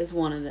troll is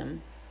one of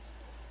them.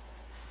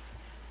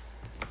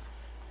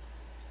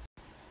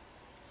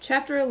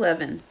 Chapter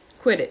 11.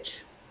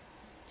 Quidditch.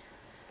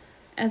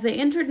 As they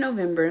entered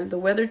November, the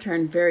weather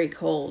turned very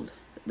cold.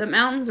 The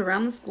mountains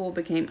around the school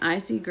became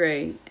icy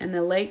gray, and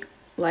the lake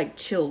like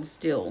chilled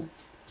steel.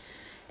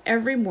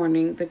 Every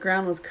morning, the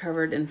ground was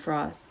covered in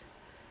frost.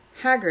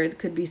 Hagrid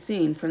could be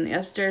seen from the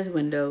upstairs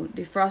window,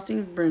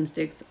 defrosting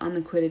broomsticks on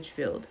the Quidditch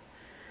field,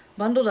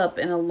 bundled up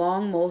in a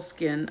long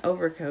moleskin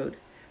overcoat,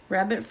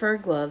 rabbit fur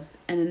gloves,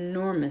 and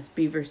enormous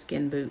beaver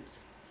skin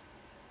boots.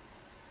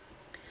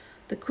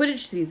 The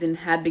Quidditch season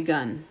had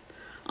begun.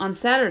 On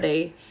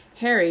Saturday,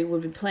 Harry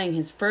would be playing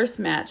his first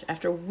match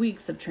after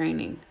weeks of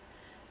training.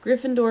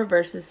 Gryffindor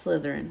versus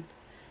Slytherin.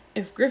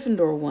 If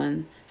Gryffindor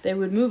won, they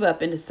would move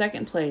up into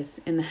second place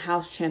in the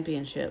house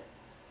championship.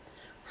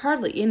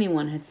 Hardly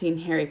anyone had seen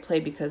Harry play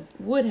because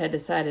Wood had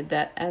decided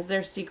that, as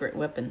their secret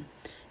weapon,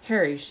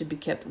 Harry should be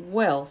kept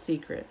well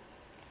secret.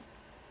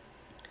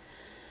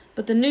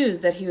 But the news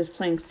that he was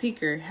playing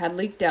Seeker had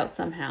leaked out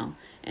somehow,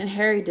 and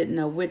Harry didn't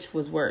know which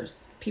was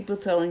worse. People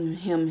telling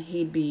him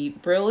he'd be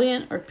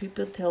brilliant, or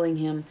people telling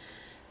him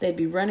they'd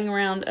be running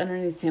around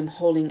underneath him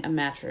holding a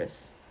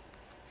mattress.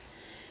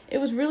 It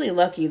was really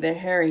lucky that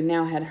Harry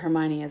now had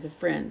Hermione as a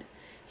friend.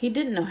 He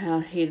didn't know how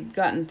he'd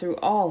gotten through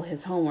all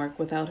his homework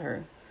without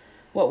her,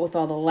 what with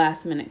all the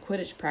last-minute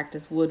Quidditch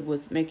practice Wood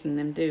was making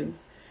them do.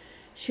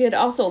 She had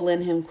also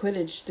lent him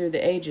Quidditch Through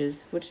the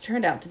Ages, which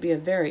turned out to be a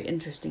very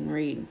interesting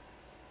read.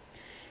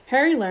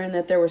 Harry learned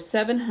that there were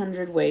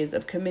 700 ways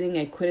of committing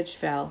a Quidditch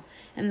foul,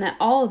 and that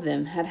all of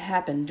them had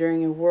happened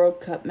during a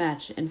World Cup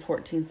match in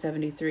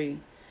 1473.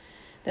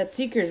 That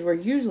Seekers were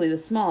usually the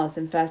smallest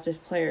and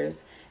fastest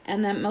players,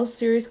 and that most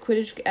serious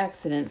Quidditch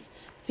accidents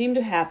seemed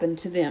to happen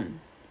to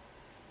them.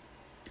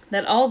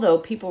 That although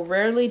people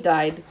rarely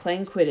died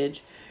playing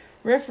Quidditch,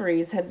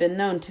 referees had been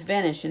known to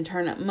vanish and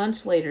turn up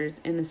much later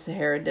in the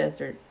Sahara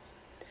Desert.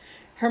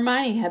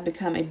 Hermione had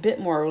become a bit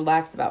more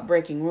relaxed about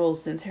breaking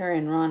rules since Harry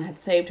and Ron had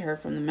saved her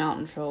from the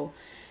mountain troll,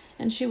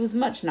 and she was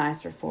much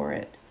nicer for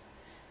it.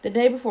 The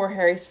day before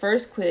Harry's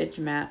first Quidditch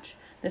match,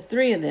 the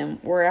 3 of them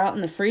were out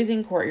in the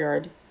freezing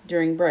courtyard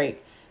during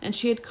break, and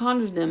she had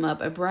conjured them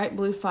up a bright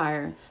blue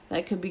fire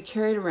that could be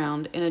carried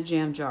around in a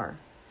jam jar.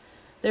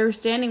 They were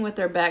standing with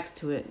their backs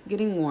to it,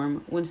 getting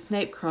warm, when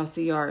Snape crossed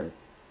the yard.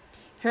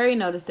 Harry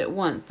noticed at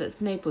once that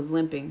Snape was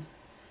limping.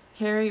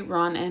 Harry,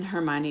 Ron, and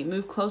Hermione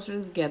moved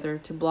closer together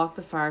to block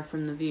the fire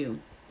from the view.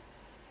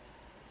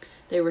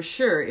 They were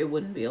sure it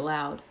wouldn't be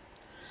allowed.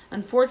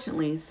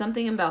 Unfortunately,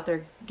 something about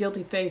their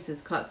guilty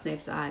faces caught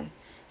Snape's eye.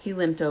 He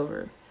limped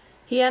over.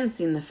 He hadn't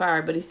seen the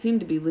fire, but he seemed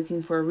to be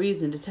looking for a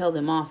reason to tell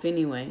them off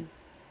anyway.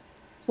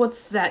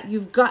 "What's that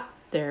you've got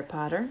there,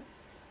 Potter?"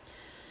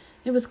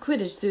 It was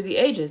Quidditch Through the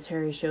Ages,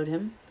 Harry showed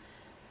him.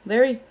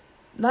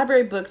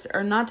 Library books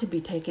are not to be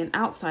taken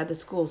outside the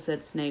school,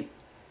 said Snape.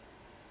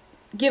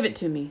 Give it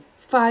to me.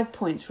 5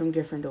 points from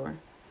Gryffindor.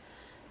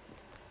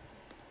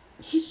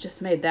 He's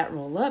just made that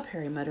roll up,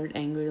 Harry muttered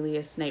angrily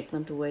as Snape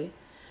limped away.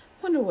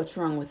 Wonder what's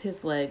wrong with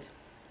his leg.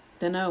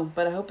 Dunno,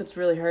 but I hope it's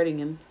really hurting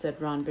him, said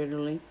Ron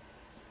bitterly.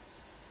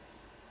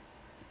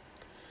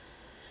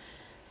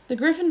 The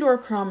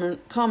Gryffindor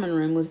common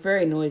room was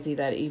very noisy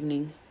that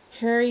evening.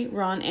 Harry,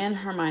 Ron, and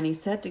Hermione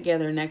sat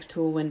together next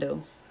to a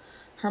window.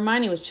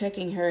 Hermione was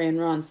checking Harry and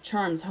Ron's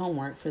charms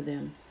homework for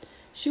them.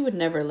 She would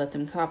never let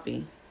them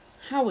copy.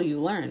 How will you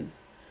learn?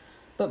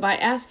 But by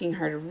asking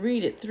her to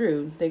read it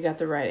through, they got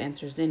the right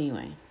answers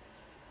anyway.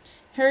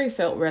 Harry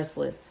felt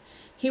restless.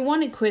 He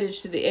wanted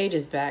Quidditch to the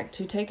ages back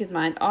to take his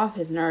mind off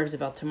his nerves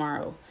about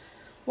tomorrow.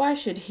 Why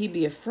should he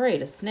be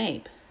afraid of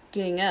Snape?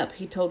 Getting up,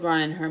 he told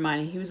Ron and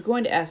Hermione he was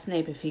going to ask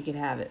Snape if he could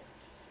have it.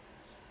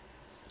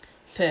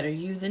 "Better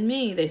you than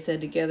me," they said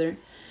together.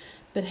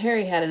 But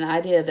Harry had an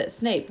idea that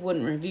Snape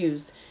wouldn't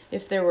refuse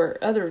if there were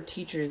other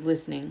teachers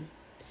listening.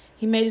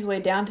 He made his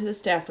way down to the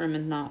staff room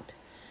and knocked.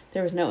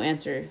 There was no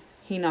answer.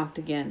 He knocked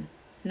again.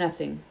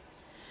 Nothing.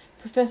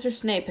 Professor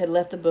Snape had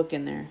left the book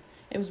in there.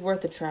 It was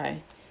worth a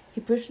try. He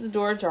pushed the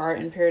door ajar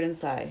and peered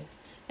inside,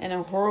 and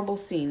a horrible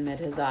scene met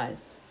his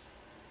eyes.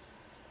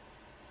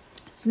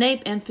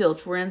 Snape and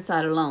Filch were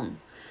inside alone.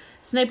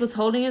 Snape was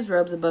holding his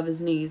robes above his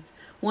knees.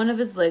 One of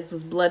his legs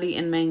was bloody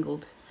and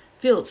mangled.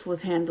 Filch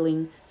was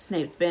handling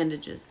Snape's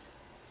bandages.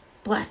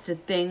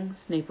 "Blasted thing,"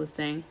 Snape was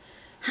saying.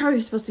 "How are you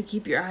supposed to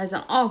keep your eyes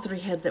on all three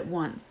heads at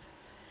once?"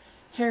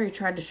 Harry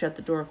tried to shut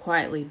the door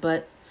quietly,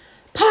 but...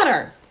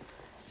 "Potter!"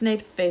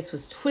 Snape's face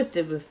was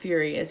twisted with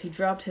fury as he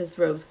dropped his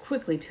robes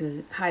quickly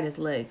to hide his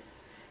leg.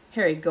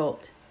 Harry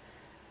gulped.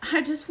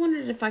 "I just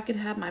wondered if I could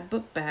have my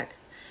book back."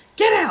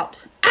 "Get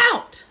out!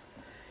 Out!"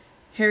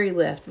 Harry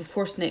left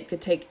before Snape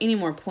could take any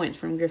more points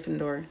from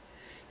Gryffindor.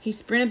 He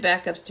sprinted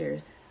back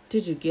upstairs.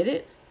 "Did you get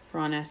it?"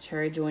 Ron asked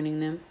Harry, joining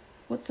them.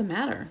 "What's the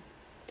matter?"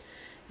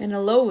 In a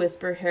low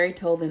whisper, Harry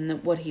told them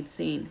what he'd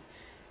seen.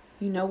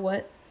 "You know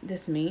what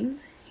this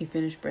means?" he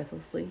finished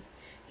breathlessly.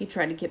 "He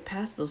tried to get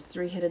past those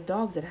three-headed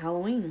dogs at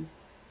Halloween.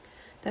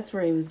 That's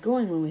where he was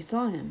going when we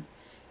saw him.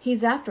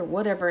 He's after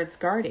whatever it's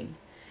guarding.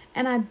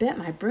 And I bet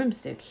my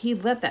broomstick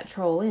he'd let that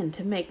troll in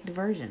to make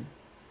diversion."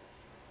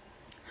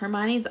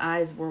 Hermione's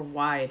eyes were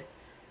wide.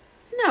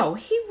 "No,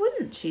 he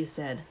wouldn't," she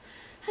said.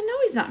 "I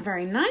know he's not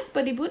very nice,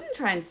 but he wouldn't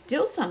try and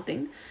steal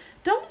something.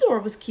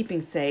 Dumbledore was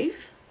keeping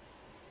safe."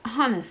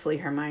 "Honestly,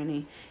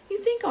 Hermione, you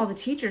think all the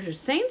teachers are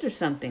saints or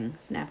something,"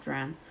 snapped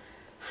Ron.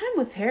 "I'm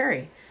with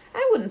Harry.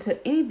 I wouldn't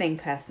put anything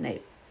past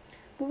Snape.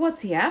 But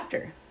what's he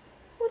after?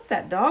 What's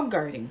that dog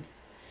guarding?"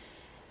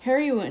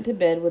 Harry went to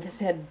bed with his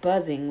head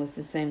buzzing with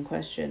the same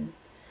question.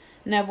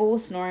 Neville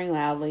was snoring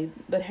loudly,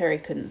 but Harry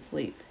couldn't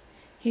sleep.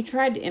 He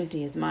tried to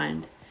empty his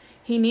mind.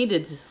 He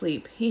needed to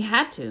sleep. He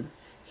had to.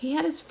 He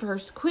had his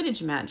first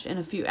Quidditch match in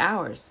a few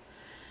hours.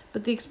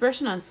 But the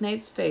expression on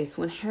Snape's face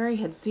when Harry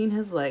had seen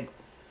his leg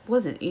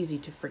wasn't easy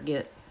to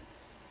forget.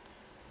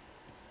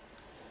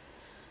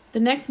 The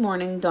next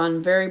morning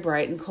dawned very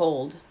bright and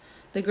cold.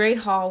 The great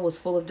hall was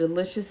full of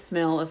delicious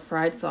smell of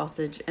fried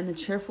sausage and the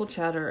cheerful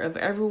chatter of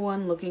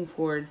everyone looking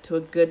forward to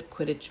a good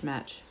Quidditch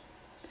match.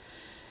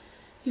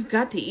 "You've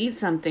got to eat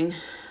something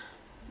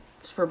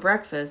for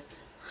breakfast."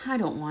 "I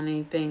don't want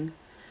anything.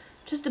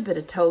 Just a bit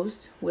of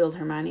toast," wailed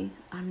Hermione.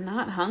 "I'm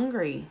not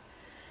hungry."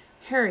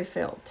 Harry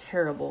felt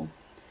terrible.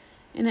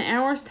 In an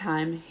hour's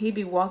time, he'd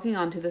be walking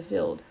onto the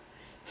field.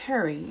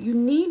 "Harry, you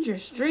need your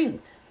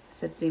strength,"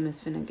 said Seamus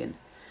Finnegan.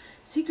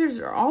 "Seekers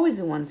are always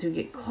the ones who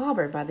get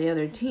clobbered by the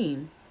other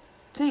team."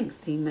 "Thanks,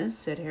 Seamus,"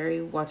 said Harry,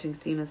 watching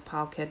Seamus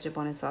pile ketchup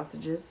on his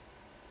sausages.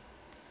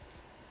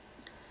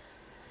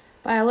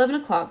 By 11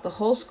 o'clock, the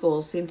whole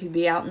school seemed to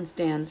be out in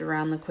stands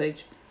around the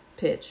Quidditch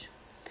pitch.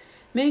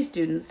 Many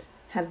students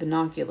had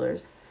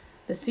binoculars.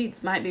 The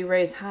seats might be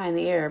raised high in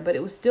the air, but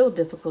it was still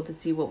difficult to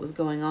see what was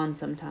going on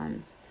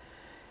sometimes.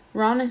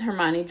 Ron and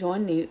Hermione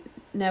joined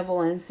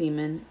Neville and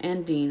Seaman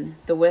and Dean,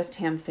 the West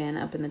Ham fan,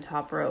 up in the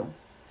top row.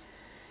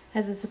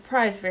 As a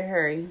surprise for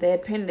Harry, they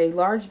had painted a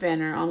large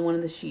banner on one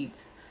of the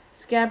sheets.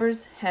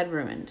 Scabbers had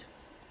ruined.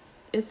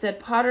 It said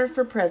Potter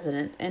for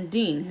president, and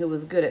Dean, who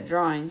was good at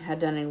drawing, had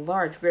done a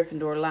large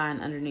Gryffindor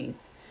lion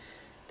underneath.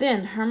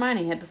 Then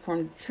Hermione had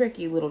performed a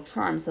tricky little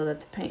charm so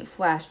that the paint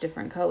flashed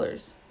different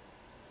colors.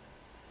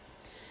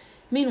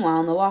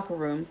 Meanwhile, in the locker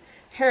room,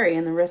 Harry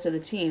and the rest of the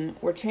team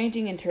were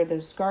changing into their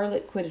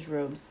scarlet Quidditch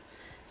robes.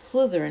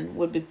 Slytherin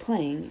would be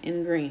playing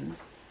in green.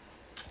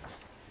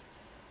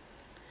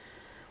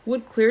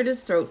 Wood cleared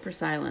his throat for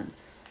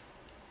silence.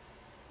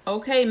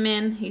 "Okay,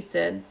 men," he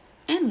said.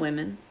 "And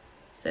women,"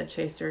 said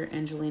Chaser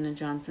Angelina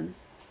Johnson.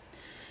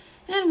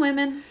 "And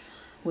women,"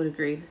 Wood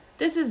agreed.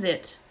 "This is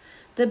it.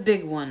 The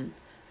big one,"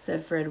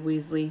 said Fred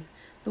Weasley.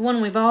 "The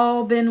one we've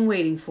all been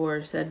waiting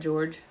for," said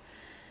George.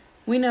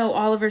 "We know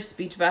Oliver's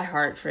speech by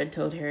heart," Fred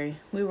told Harry.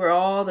 "We were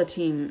all the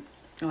team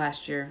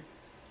last year."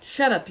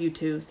 "Shut up, you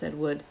two," said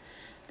Wood.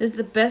 "This is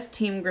the best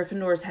team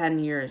Gryffindor's had in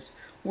years.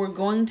 We're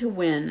going to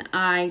win.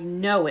 I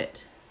know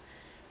it."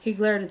 He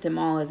glared at them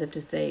all as if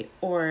to say,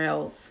 "Or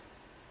else."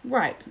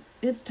 "Right.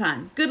 It's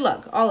time. Good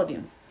luck, all of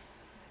you."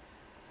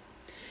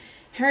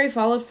 Harry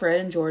followed Fred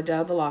and George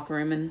out of the locker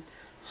room and,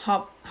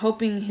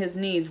 hoping his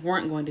knees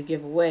weren't going to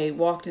give way,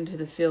 walked into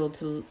the field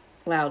to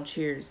loud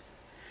cheers.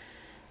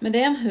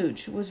 Madame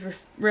Hooch was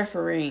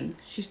refereeing.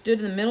 She stood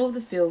in the middle of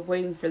the field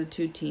waiting for the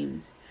two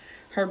teams,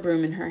 her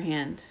broom in her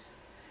hand.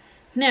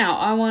 "Now,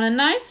 I want a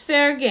nice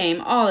fair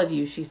game, all of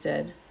you," she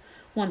said,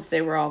 once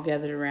they were all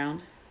gathered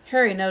around.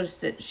 Harry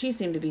noticed that she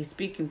seemed to be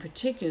speaking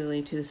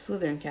particularly to the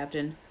Slytherin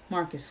captain,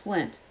 Marcus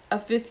Flint, a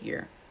fifth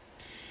year.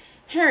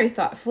 Harry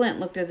thought Flint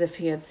looked as if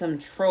he had some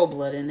troll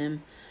blood in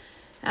him.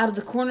 Out of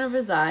the corner of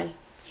his eye,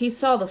 He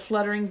saw the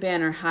fluttering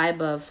banner high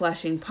above,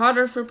 flashing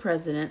Potter for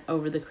president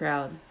over the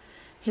crowd.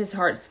 His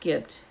heart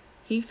skipped.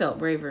 He felt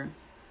braver.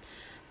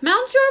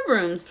 "Mount your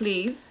brooms,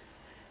 please."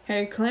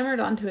 Harry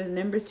clambered onto his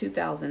Nimbus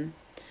 2000.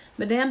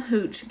 Madame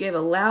Hooch gave a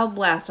loud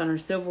blast on her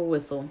silver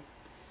whistle.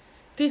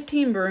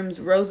 15 brooms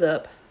rose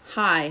up,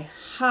 high,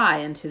 high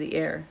into the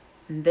air,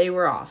 and they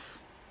were off.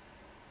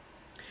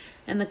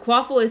 "And the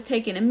quaffle is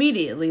taken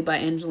immediately by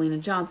Angelina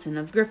Johnson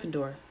of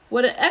Gryffindor.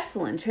 What an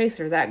excellent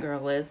chaser that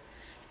girl is,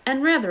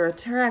 and rather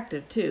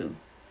attractive, too."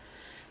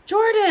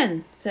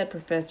 "Jordan!" said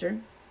Professor.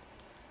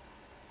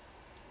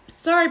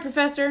 "Sorry,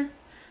 Professor."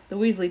 The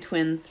Weasley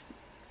twins'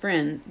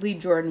 friend, Lee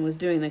Jordan, was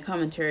doing the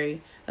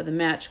commentary of the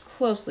match,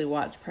 closely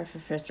watched by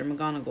Professor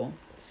McGonagall.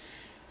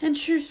 "And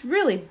she's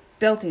really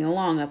belting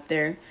along up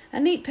there. A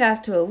neat pass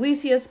to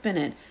Alicia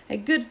Spinnet, a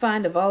good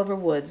find of Oliver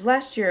Woods,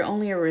 last year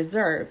only a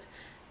reserve.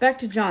 Back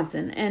to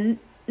Johnson, and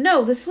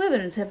no, the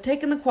Slytherins have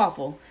taken the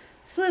quaffle.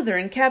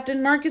 Slytherin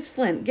Captain Marcus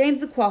Flint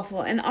gains the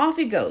quaffle, and off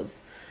he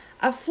goes.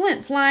 A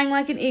Flint flying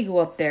like an eagle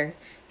up there.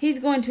 He's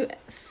going to...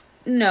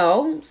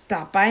 No,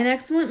 stopped by an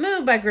excellent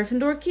move by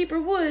Gryffindor keeper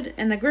Wood,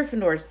 and the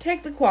Gryffindors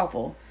take the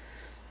quaffle.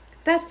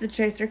 That's the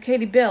chaser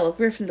Katie Bell of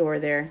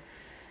Gryffindor there.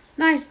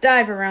 Nice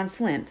dive around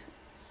Flint.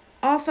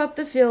 Off up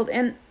the field,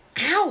 and...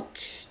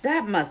 Ouch!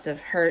 That must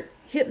have hurt.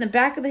 Hit in the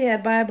back of the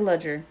head by a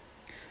bludger.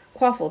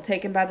 Quaffle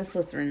taken by the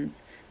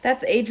Slytherins.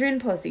 That's Adrian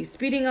Pussy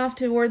speeding off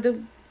toward the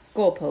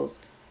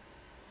goalpost.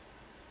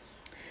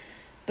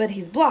 But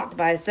he's blocked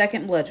by a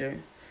second bludger.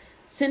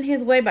 Sent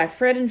his way by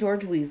Fred and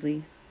George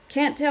Weasley.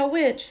 Can't tell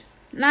which.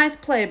 Nice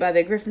play by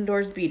the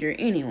Gryffindor's beater,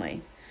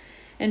 anyway.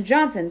 And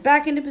Johnson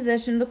back into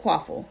possession of the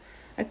quaffle.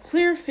 A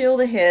clear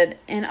field ahead,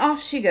 and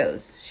off she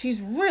goes.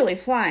 She's really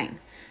flying.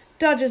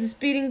 Dodges a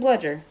speeding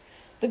bludger.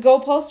 The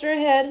goalposts are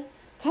ahead.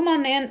 Come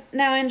on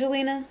now,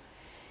 Angelina.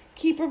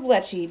 Keeper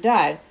Bletchley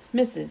dives,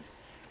 misses.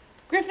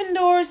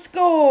 Gryffindor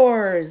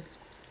scores!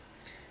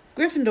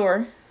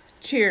 Gryffindor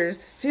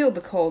cheers filled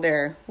the cold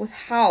air, with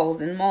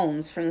howls and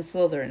moans from the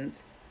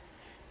Slytherins.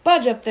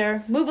 Budge up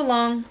there, move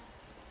along.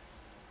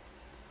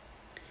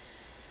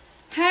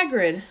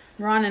 Hagrid,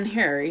 Ron, and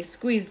Harry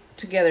squeezed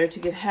together to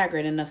give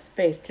Hagrid enough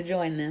space to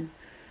join them.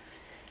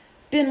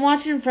 "Been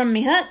watching from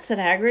me hut," said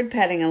Hagrid,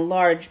 patting a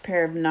large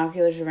pair of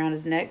binoculars around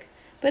his neck.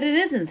 "But it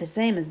isn't the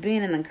same as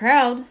being in the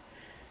crowd.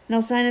 No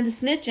sign of the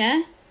snitch,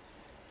 eh?"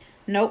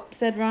 "Nope,"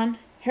 said Ron.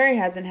 "Harry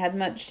hasn't had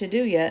much to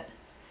do yet."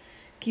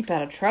 "Keep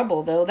out of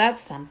trouble, though,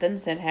 that's something,"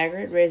 said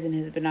Hagrid, raising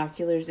his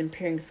binoculars and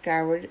peering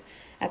skyward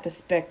at the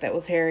speck that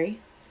was Harry.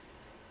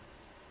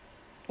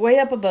 Way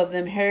up above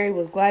them, Harry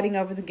was gliding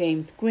over the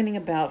game, squinting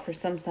about for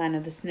some sign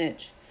of the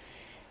snitch.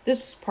 This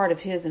was part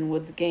of his and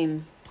Wood's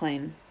game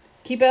plan.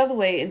 "Keep out of the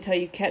way until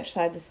you catch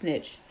sight of the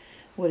snitch,"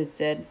 Wood had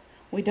said.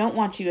 "We don't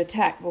want you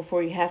attacked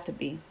before you have to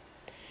be."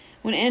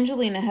 When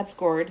Angelina had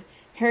scored,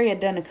 Harry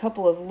had done a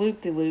couple of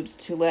loop-de-loops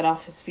to let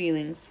off his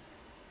feelings.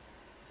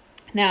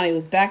 Now he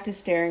was back to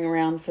staring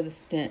around for the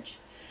snitch.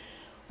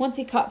 Once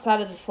he caught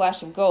sight of the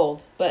flash of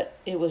gold, but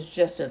it was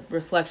just a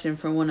reflection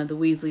from one of the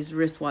Weasleys'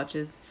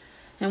 wristwatches.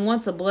 And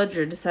once a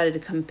bludger decided to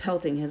come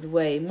pelting his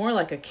way, more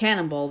like a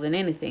cannonball than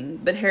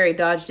anything, but Harry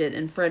dodged it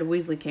and Fred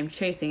Weasley came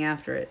chasing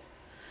after it.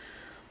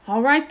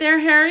 "All right there,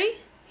 Harry,"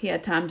 he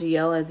had time to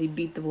yell as he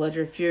beat the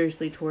bludger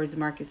furiously towards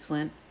Marcus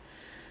Flint.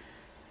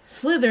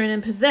 "Slytherin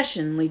in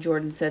possession," Lee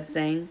Jordan said,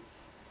 saying.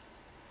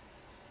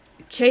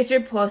 Chaser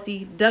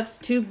Pussy ducks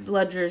 2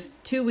 bludgers,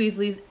 2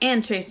 Weasleys,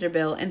 and Chaser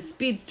Bell, and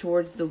speeds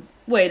towards the...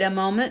 Wait a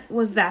moment,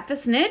 was that the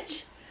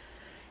snitch?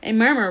 A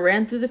murmur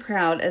ran through the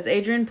crowd as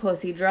Adrian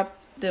Pussy dropped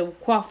the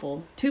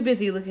quaffle, too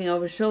busy looking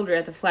over his shoulder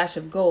at the flash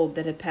of gold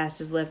that had passed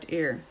his left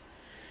ear.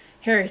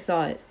 Harry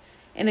saw it.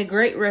 In a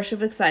great rush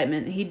of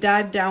excitement, he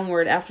dived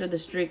downward after the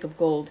streak of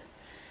gold.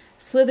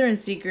 Slytherin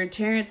seeker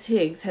Terence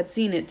Higgs had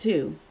seen it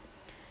too.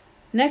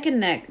 Neck and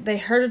neck, they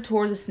herded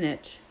toward the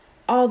snitch.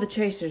 All the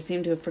chasers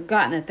seemed to have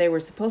forgotten that they were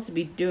supposed to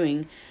be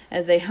doing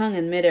as they hung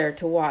in midair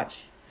to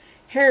watch.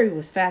 Harry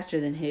was faster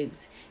than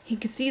Higgs. He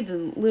could see the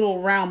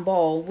little round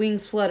ball,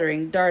 wings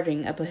fluttering,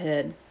 darting up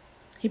ahead.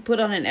 He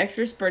put on an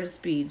extra spurt of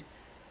speed.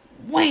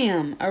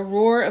 Wham! A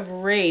roar of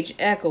rage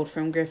echoed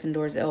from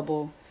Gryffindor's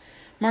elbow.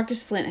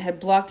 Marcus Flint had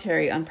blocked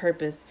Harry on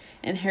purpose,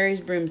 and Harry's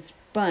broom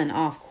spun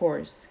off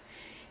course.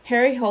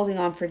 Harry holding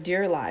on for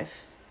dear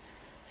life.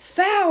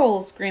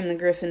 "Foul!" screamed the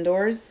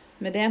Gryffindors.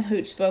 Madame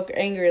Hooch spoke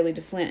angrily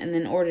to Flint and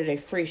then ordered a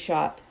free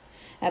shot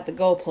at the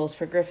goalpost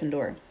for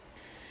Gryffindor.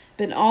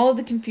 But in all of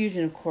the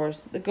confusion, of course,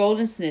 the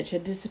golden snitch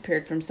had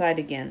disappeared from sight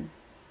again.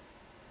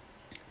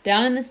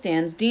 Down in the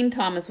stands, Dean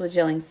Thomas was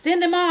yelling,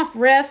 "Send him off,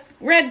 ref!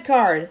 Red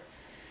card!"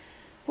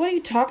 "What are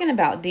you talking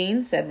about,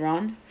 Dean?" said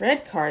Ron.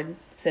 "Red card,"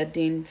 said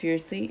Dean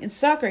fiercely. "In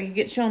soccer, you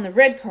get shown the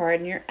red card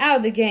and you're out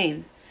of the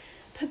game."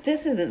 "But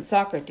this isn't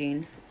soccer,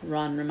 Dean,"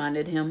 Ron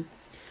reminded him.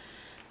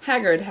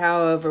 Hagrid,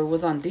 however,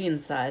 was on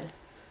Dean's side.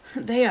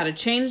 "They ought to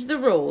change the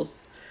rules.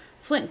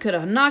 Flint could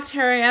have knocked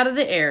Harry out of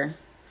the air."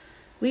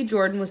 Lee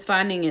Jordan was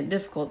finding it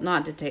difficult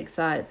not to take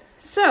sides.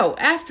 "So,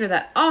 after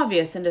that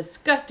obvious and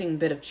disgusting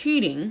bit of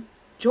cheating..."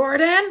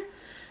 "Jordan!"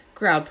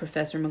 growled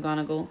Professor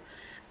McGonagall.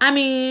 I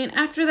mean,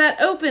 after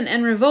that open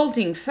and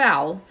revolting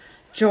foul.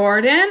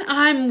 Jordan,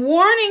 I'm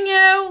warning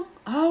you.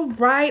 All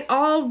right,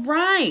 all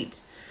right.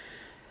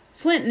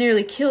 Flint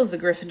nearly kills the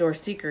Gryffindor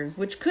seeker,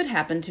 which could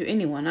happen to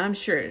anyone, I'm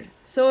sure.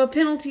 So a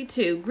penalty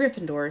to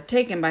Gryffindor,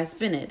 taken by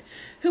Spinnet,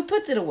 who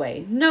puts it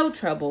away, no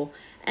trouble,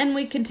 and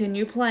we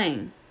continue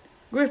playing.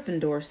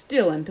 Gryffindor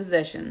still in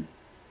possession.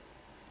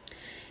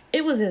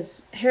 It was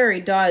as Harry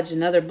dodged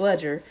another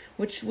bludger,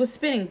 which was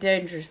spinning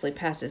dangerously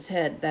past his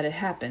head, that it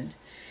happened.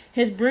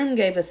 His broom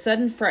gave a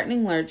sudden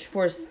frightening lurch.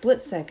 For a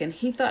split second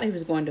he thought he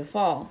was going to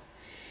fall.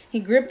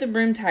 He gripped the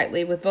broom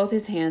tightly with both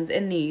his hands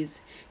and knees.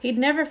 He'd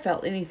never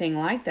felt anything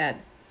like that.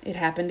 It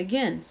happened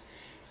again.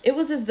 It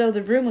was as though the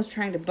broom was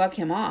trying to buck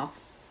him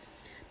off.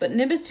 But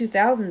Nimbus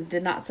 2000s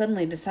did not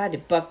suddenly decide to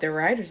buck their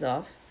riders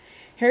off.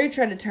 Harry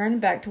tried to turn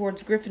back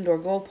towards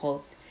Gryffindor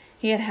goalpost.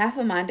 He had half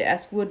a mind to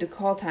ask Wood to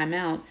call time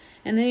out,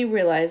 and then he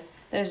realized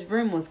that his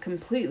broom was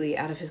completely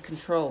out of his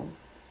control.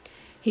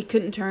 He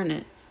couldn't turn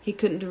it. He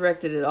couldn't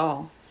direct it at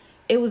all.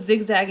 It was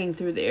zigzagging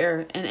through the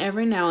air, and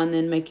every now and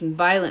then making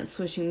violent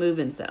swishing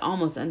movements that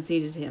almost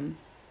unseated him.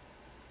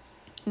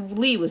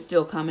 Lee was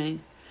still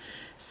coming.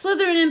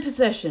 Slytherin in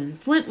possession.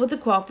 Flint with the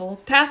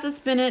quaffle. Passes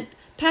Spinnet.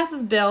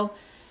 Passes Bell.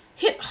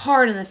 Hit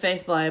hard in the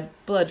face by a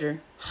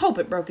bludger. Hope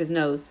it broke his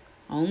nose.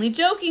 Only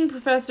joking,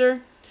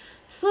 Professor.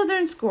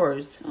 Slytherin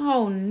scores.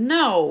 Oh,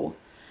 no.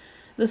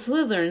 The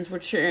Slytherins were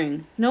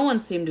cheering. No one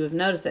seemed to have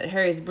noticed that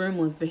Harry's broom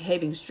was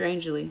behaving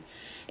strangely.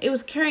 It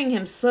was carrying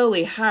him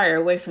slowly higher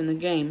away from the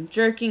game,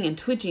 jerking and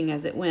twitching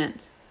as it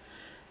went.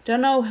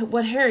 Don't know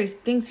what Harry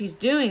thinks he's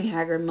doing,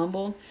 Hagrid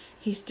mumbled.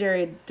 He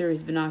stared through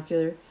his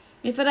binocular.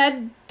 If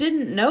I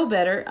didn't know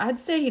better, I'd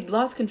say he'd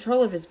lost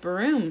control of his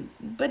broom,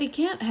 but he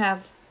can't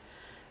have.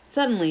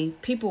 Suddenly,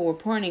 people were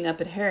pointing up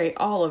at Harry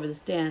all over the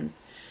stands.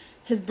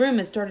 His broom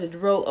had started to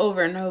roll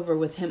over and over,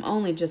 with him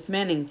only just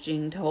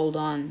managing to hold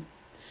on.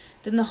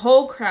 Then the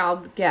whole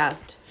crowd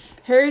gasped.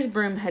 Harry's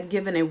broom had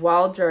given a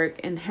wild jerk,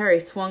 and Harry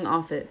swung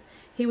off it.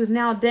 He was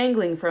now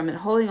dangling from it,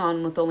 holding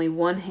on with only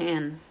one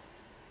hand.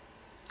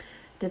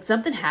 Did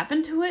something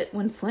happen to it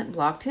when Flint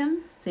blocked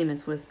him?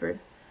 Seamus whispered.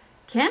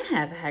 Can't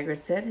have, Hagrid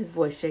said, his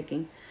voice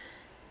shaking.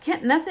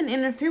 Can't nothing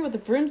interfere with the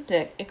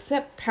broomstick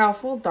except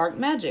powerful dark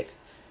magic.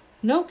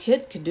 No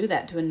kid could do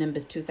that to a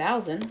Nimbus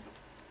 2000.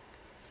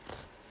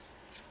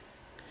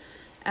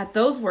 At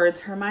those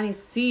words, Hermione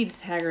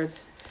seized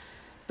Hagrid's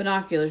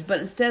binoculars, but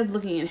instead of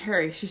looking at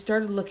Harry, she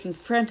started looking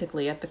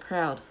frantically at the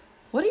crowd.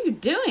 What are you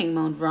doing?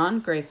 Moaned Ron,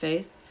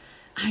 grey-faced.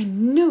 I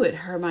knew it,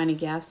 Hermione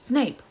gasped.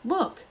 Snape,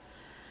 look!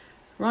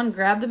 Ron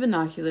grabbed the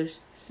binoculars.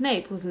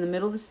 Snape was in the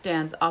middle of the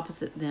stands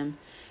opposite them.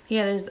 He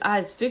had his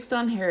eyes fixed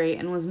on Harry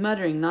and was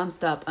muttering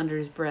non-stop under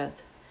his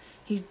breath.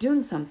 He's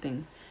doing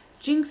something.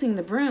 Jinxing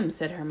the broom,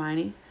 said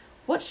Hermione.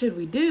 What should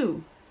we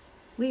do?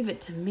 Leave it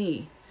to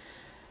me.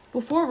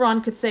 Before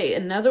Ron could say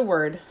another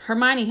word,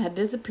 Hermione had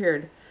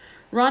disappeared.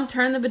 Ron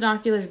turned the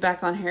binoculars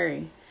back on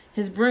Harry.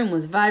 His broom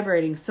was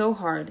vibrating so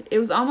hard, it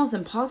was almost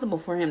impossible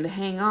for him to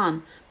hang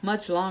on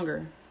much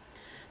longer.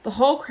 The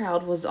whole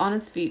crowd was on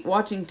its feet,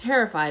 watching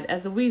terrified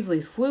as the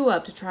Weasleys flew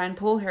up to try and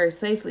pull Harry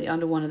safely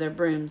onto one of their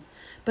brooms.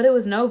 But it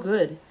was no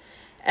good.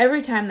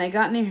 Every time they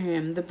got near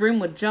him, the broom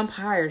would jump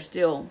higher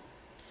still.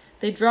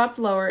 They dropped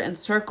lower and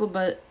circled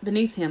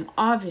beneath him,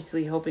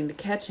 obviously hoping to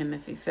catch him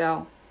if he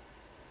fell.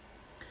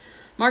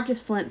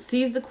 Marcus Flint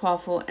seized the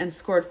quaffle and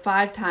scored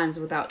 5 times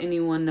without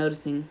anyone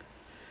noticing.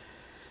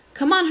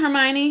 Come on,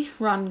 Hermione,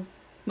 Ron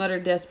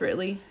muttered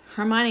desperately.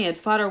 Hermione had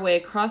fought her way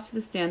across to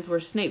the stands where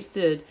Snape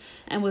stood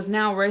and was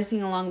now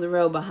racing along the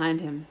row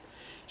behind him.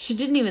 She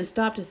didn't even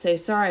stop to say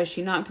sorry as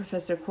she knocked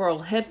Professor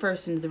Quirrell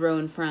headfirst into the row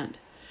in front.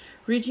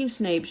 Reaching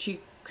Snape,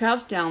 she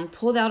crouched down,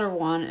 pulled out her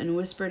wand, and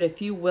whispered a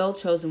few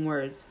well-chosen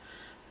words.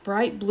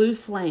 Bright blue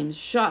flames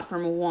shot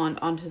from a wand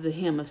onto the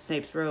hem of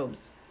Snape's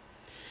robes.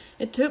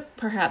 It took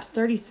perhaps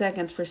 30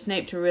 seconds for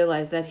Snape to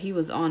realize that he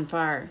was on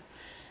fire.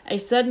 A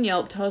sudden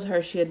yelp told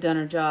her she had done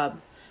her job.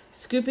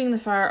 Scooping the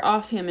fire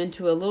off him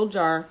into a little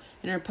jar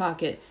in her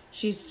pocket,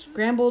 she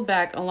scrambled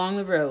back along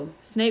the row.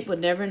 Snape would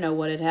never know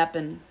what had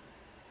happened.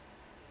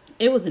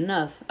 It was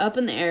enough. Up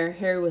in the air,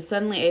 Harry was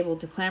suddenly able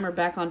to clamber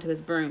back onto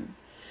his broom.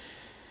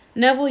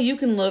 Neville, you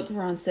can look,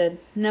 Ron said.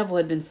 Neville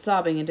had been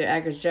sobbing into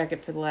Hagrid's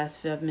jacket for the last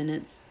 5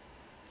 minutes.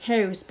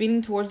 Harry was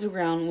speeding towards the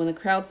ground when the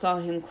crowd saw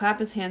him clap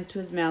his hands to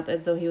his mouth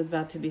as though he was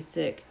about to be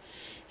sick.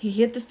 He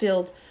hit the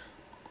field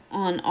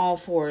on all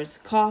fours,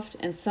 coughed,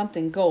 and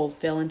something gold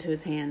fell into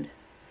his hand.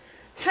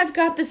 I've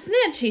got the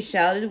snitch, he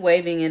shouted,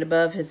 waving it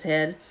above his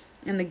head,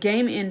 and the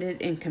game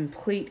ended in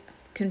complete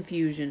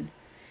confusion.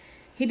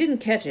 He didn't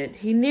catch it.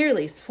 He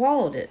nearly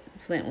swallowed it,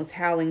 Flint was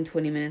howling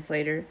 20 minutes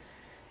later.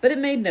 But it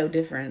made no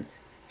difference.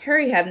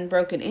 Harry hadn't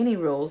broken any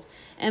rules,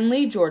 and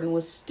Lee Jordan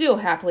was still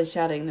happily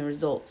shouting the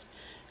results.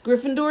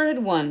 Gryffindor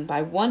had won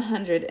by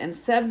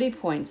 170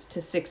 points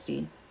to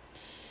 60.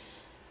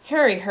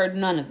 Harry heard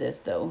none of this,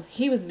 though.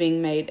 He was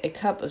being made a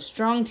cup of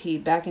strong tea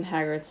back in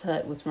Hagrid's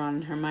hut with Ron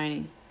and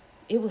Hermione.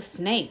 It was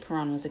Snape,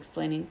 Ron was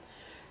explaining.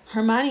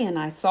 Hermione and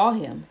I saw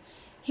him.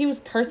 He was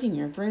cursing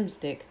your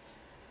broomstick.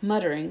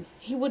 muttering,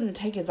 "He wouldn't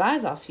take his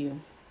eyes off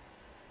you."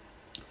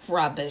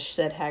 "Rubbish,"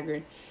 said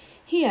Hagrid.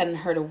 He hadn't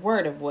heard a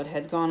word of what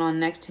had gone on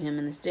next to him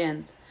in the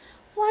stands.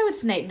 Why would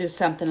Snape do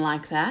something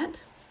like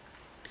that?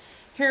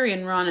 Harry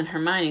and Ron and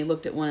Hermione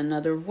looked at one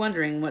another,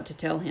 wondering what to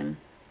tell him.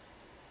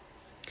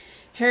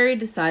 Harry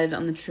decided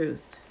on the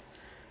truth.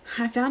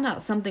 "I found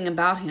out something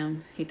about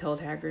him," he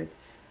told Hagrid.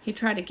 "He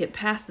tried to get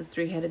past the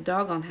three-headed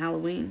dog on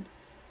Halloween.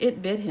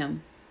 It bit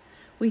him.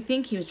 We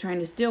think he was trying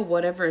to steal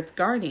whatever it's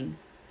guarding."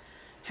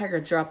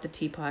 Hagrid dropped the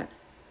teapot.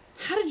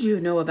 "How did you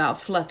know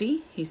about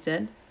Fluffy?" he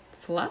said.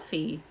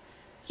 "Fluffy?"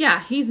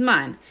 "Yeah, he's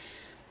mine.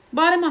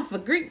 Bought him off a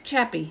Greek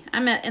chappie I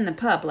met in the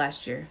pub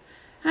last year.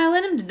 I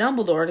lent him to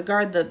Dumbledore to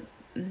guard the—"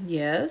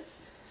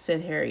 "Yes?"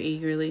 said Harry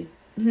eagerly.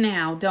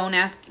 "Now, don't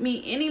ask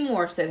me any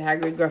more," said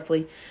Hagrid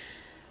gruffly.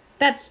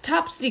 "That's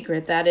top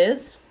secret, that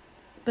is."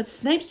 "But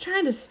Snape's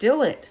trying to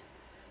steal it."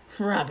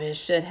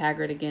 "Rubbish," said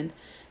Hagrid again.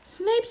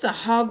 "Snape's a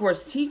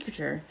Hogwarts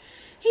teacher.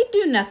 He'd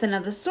do nothing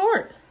of the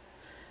sort."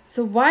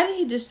 "So why did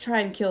he just try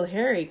and kill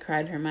Harry?"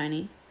 cried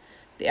Hermione.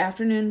 The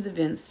afternoon's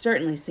events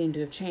certainly seemed to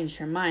have changed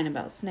her mind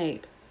about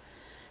Snape.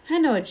 "I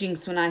know a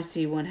jinx when I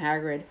see one,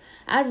 Hagrid.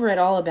 I've read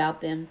all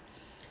about them.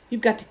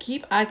 You've got to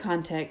keep eye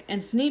contact,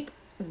 and Snape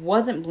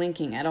wasn't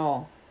blinking at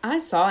all. I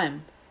saw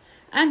him."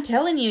 "I'm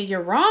telling you,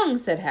 you're wrong,"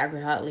 said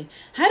Hagrid hotly.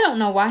 "I don't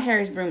know why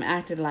Harry's broom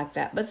acted like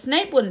that, but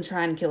Snape wouldn't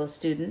try and kill a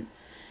student.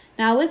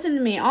 Now listen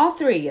to me, all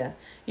three of you.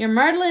 You're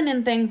meddling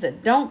in things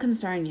that don't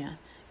concern you.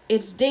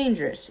 It's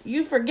dangerous.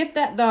 You forget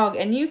that dog,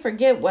 and you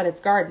forget what it's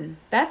guarding.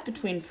 That's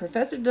between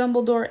Professor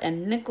Dumbledore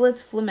and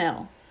Nicholas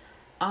Flamel."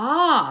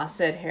 "Ah,"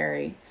 said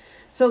Harry.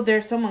 "So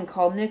there's someone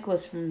called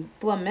Nicholas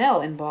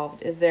Flamel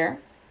involved, is there?"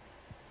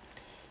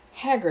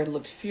 Hagrid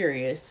looked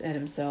furious at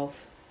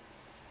himself.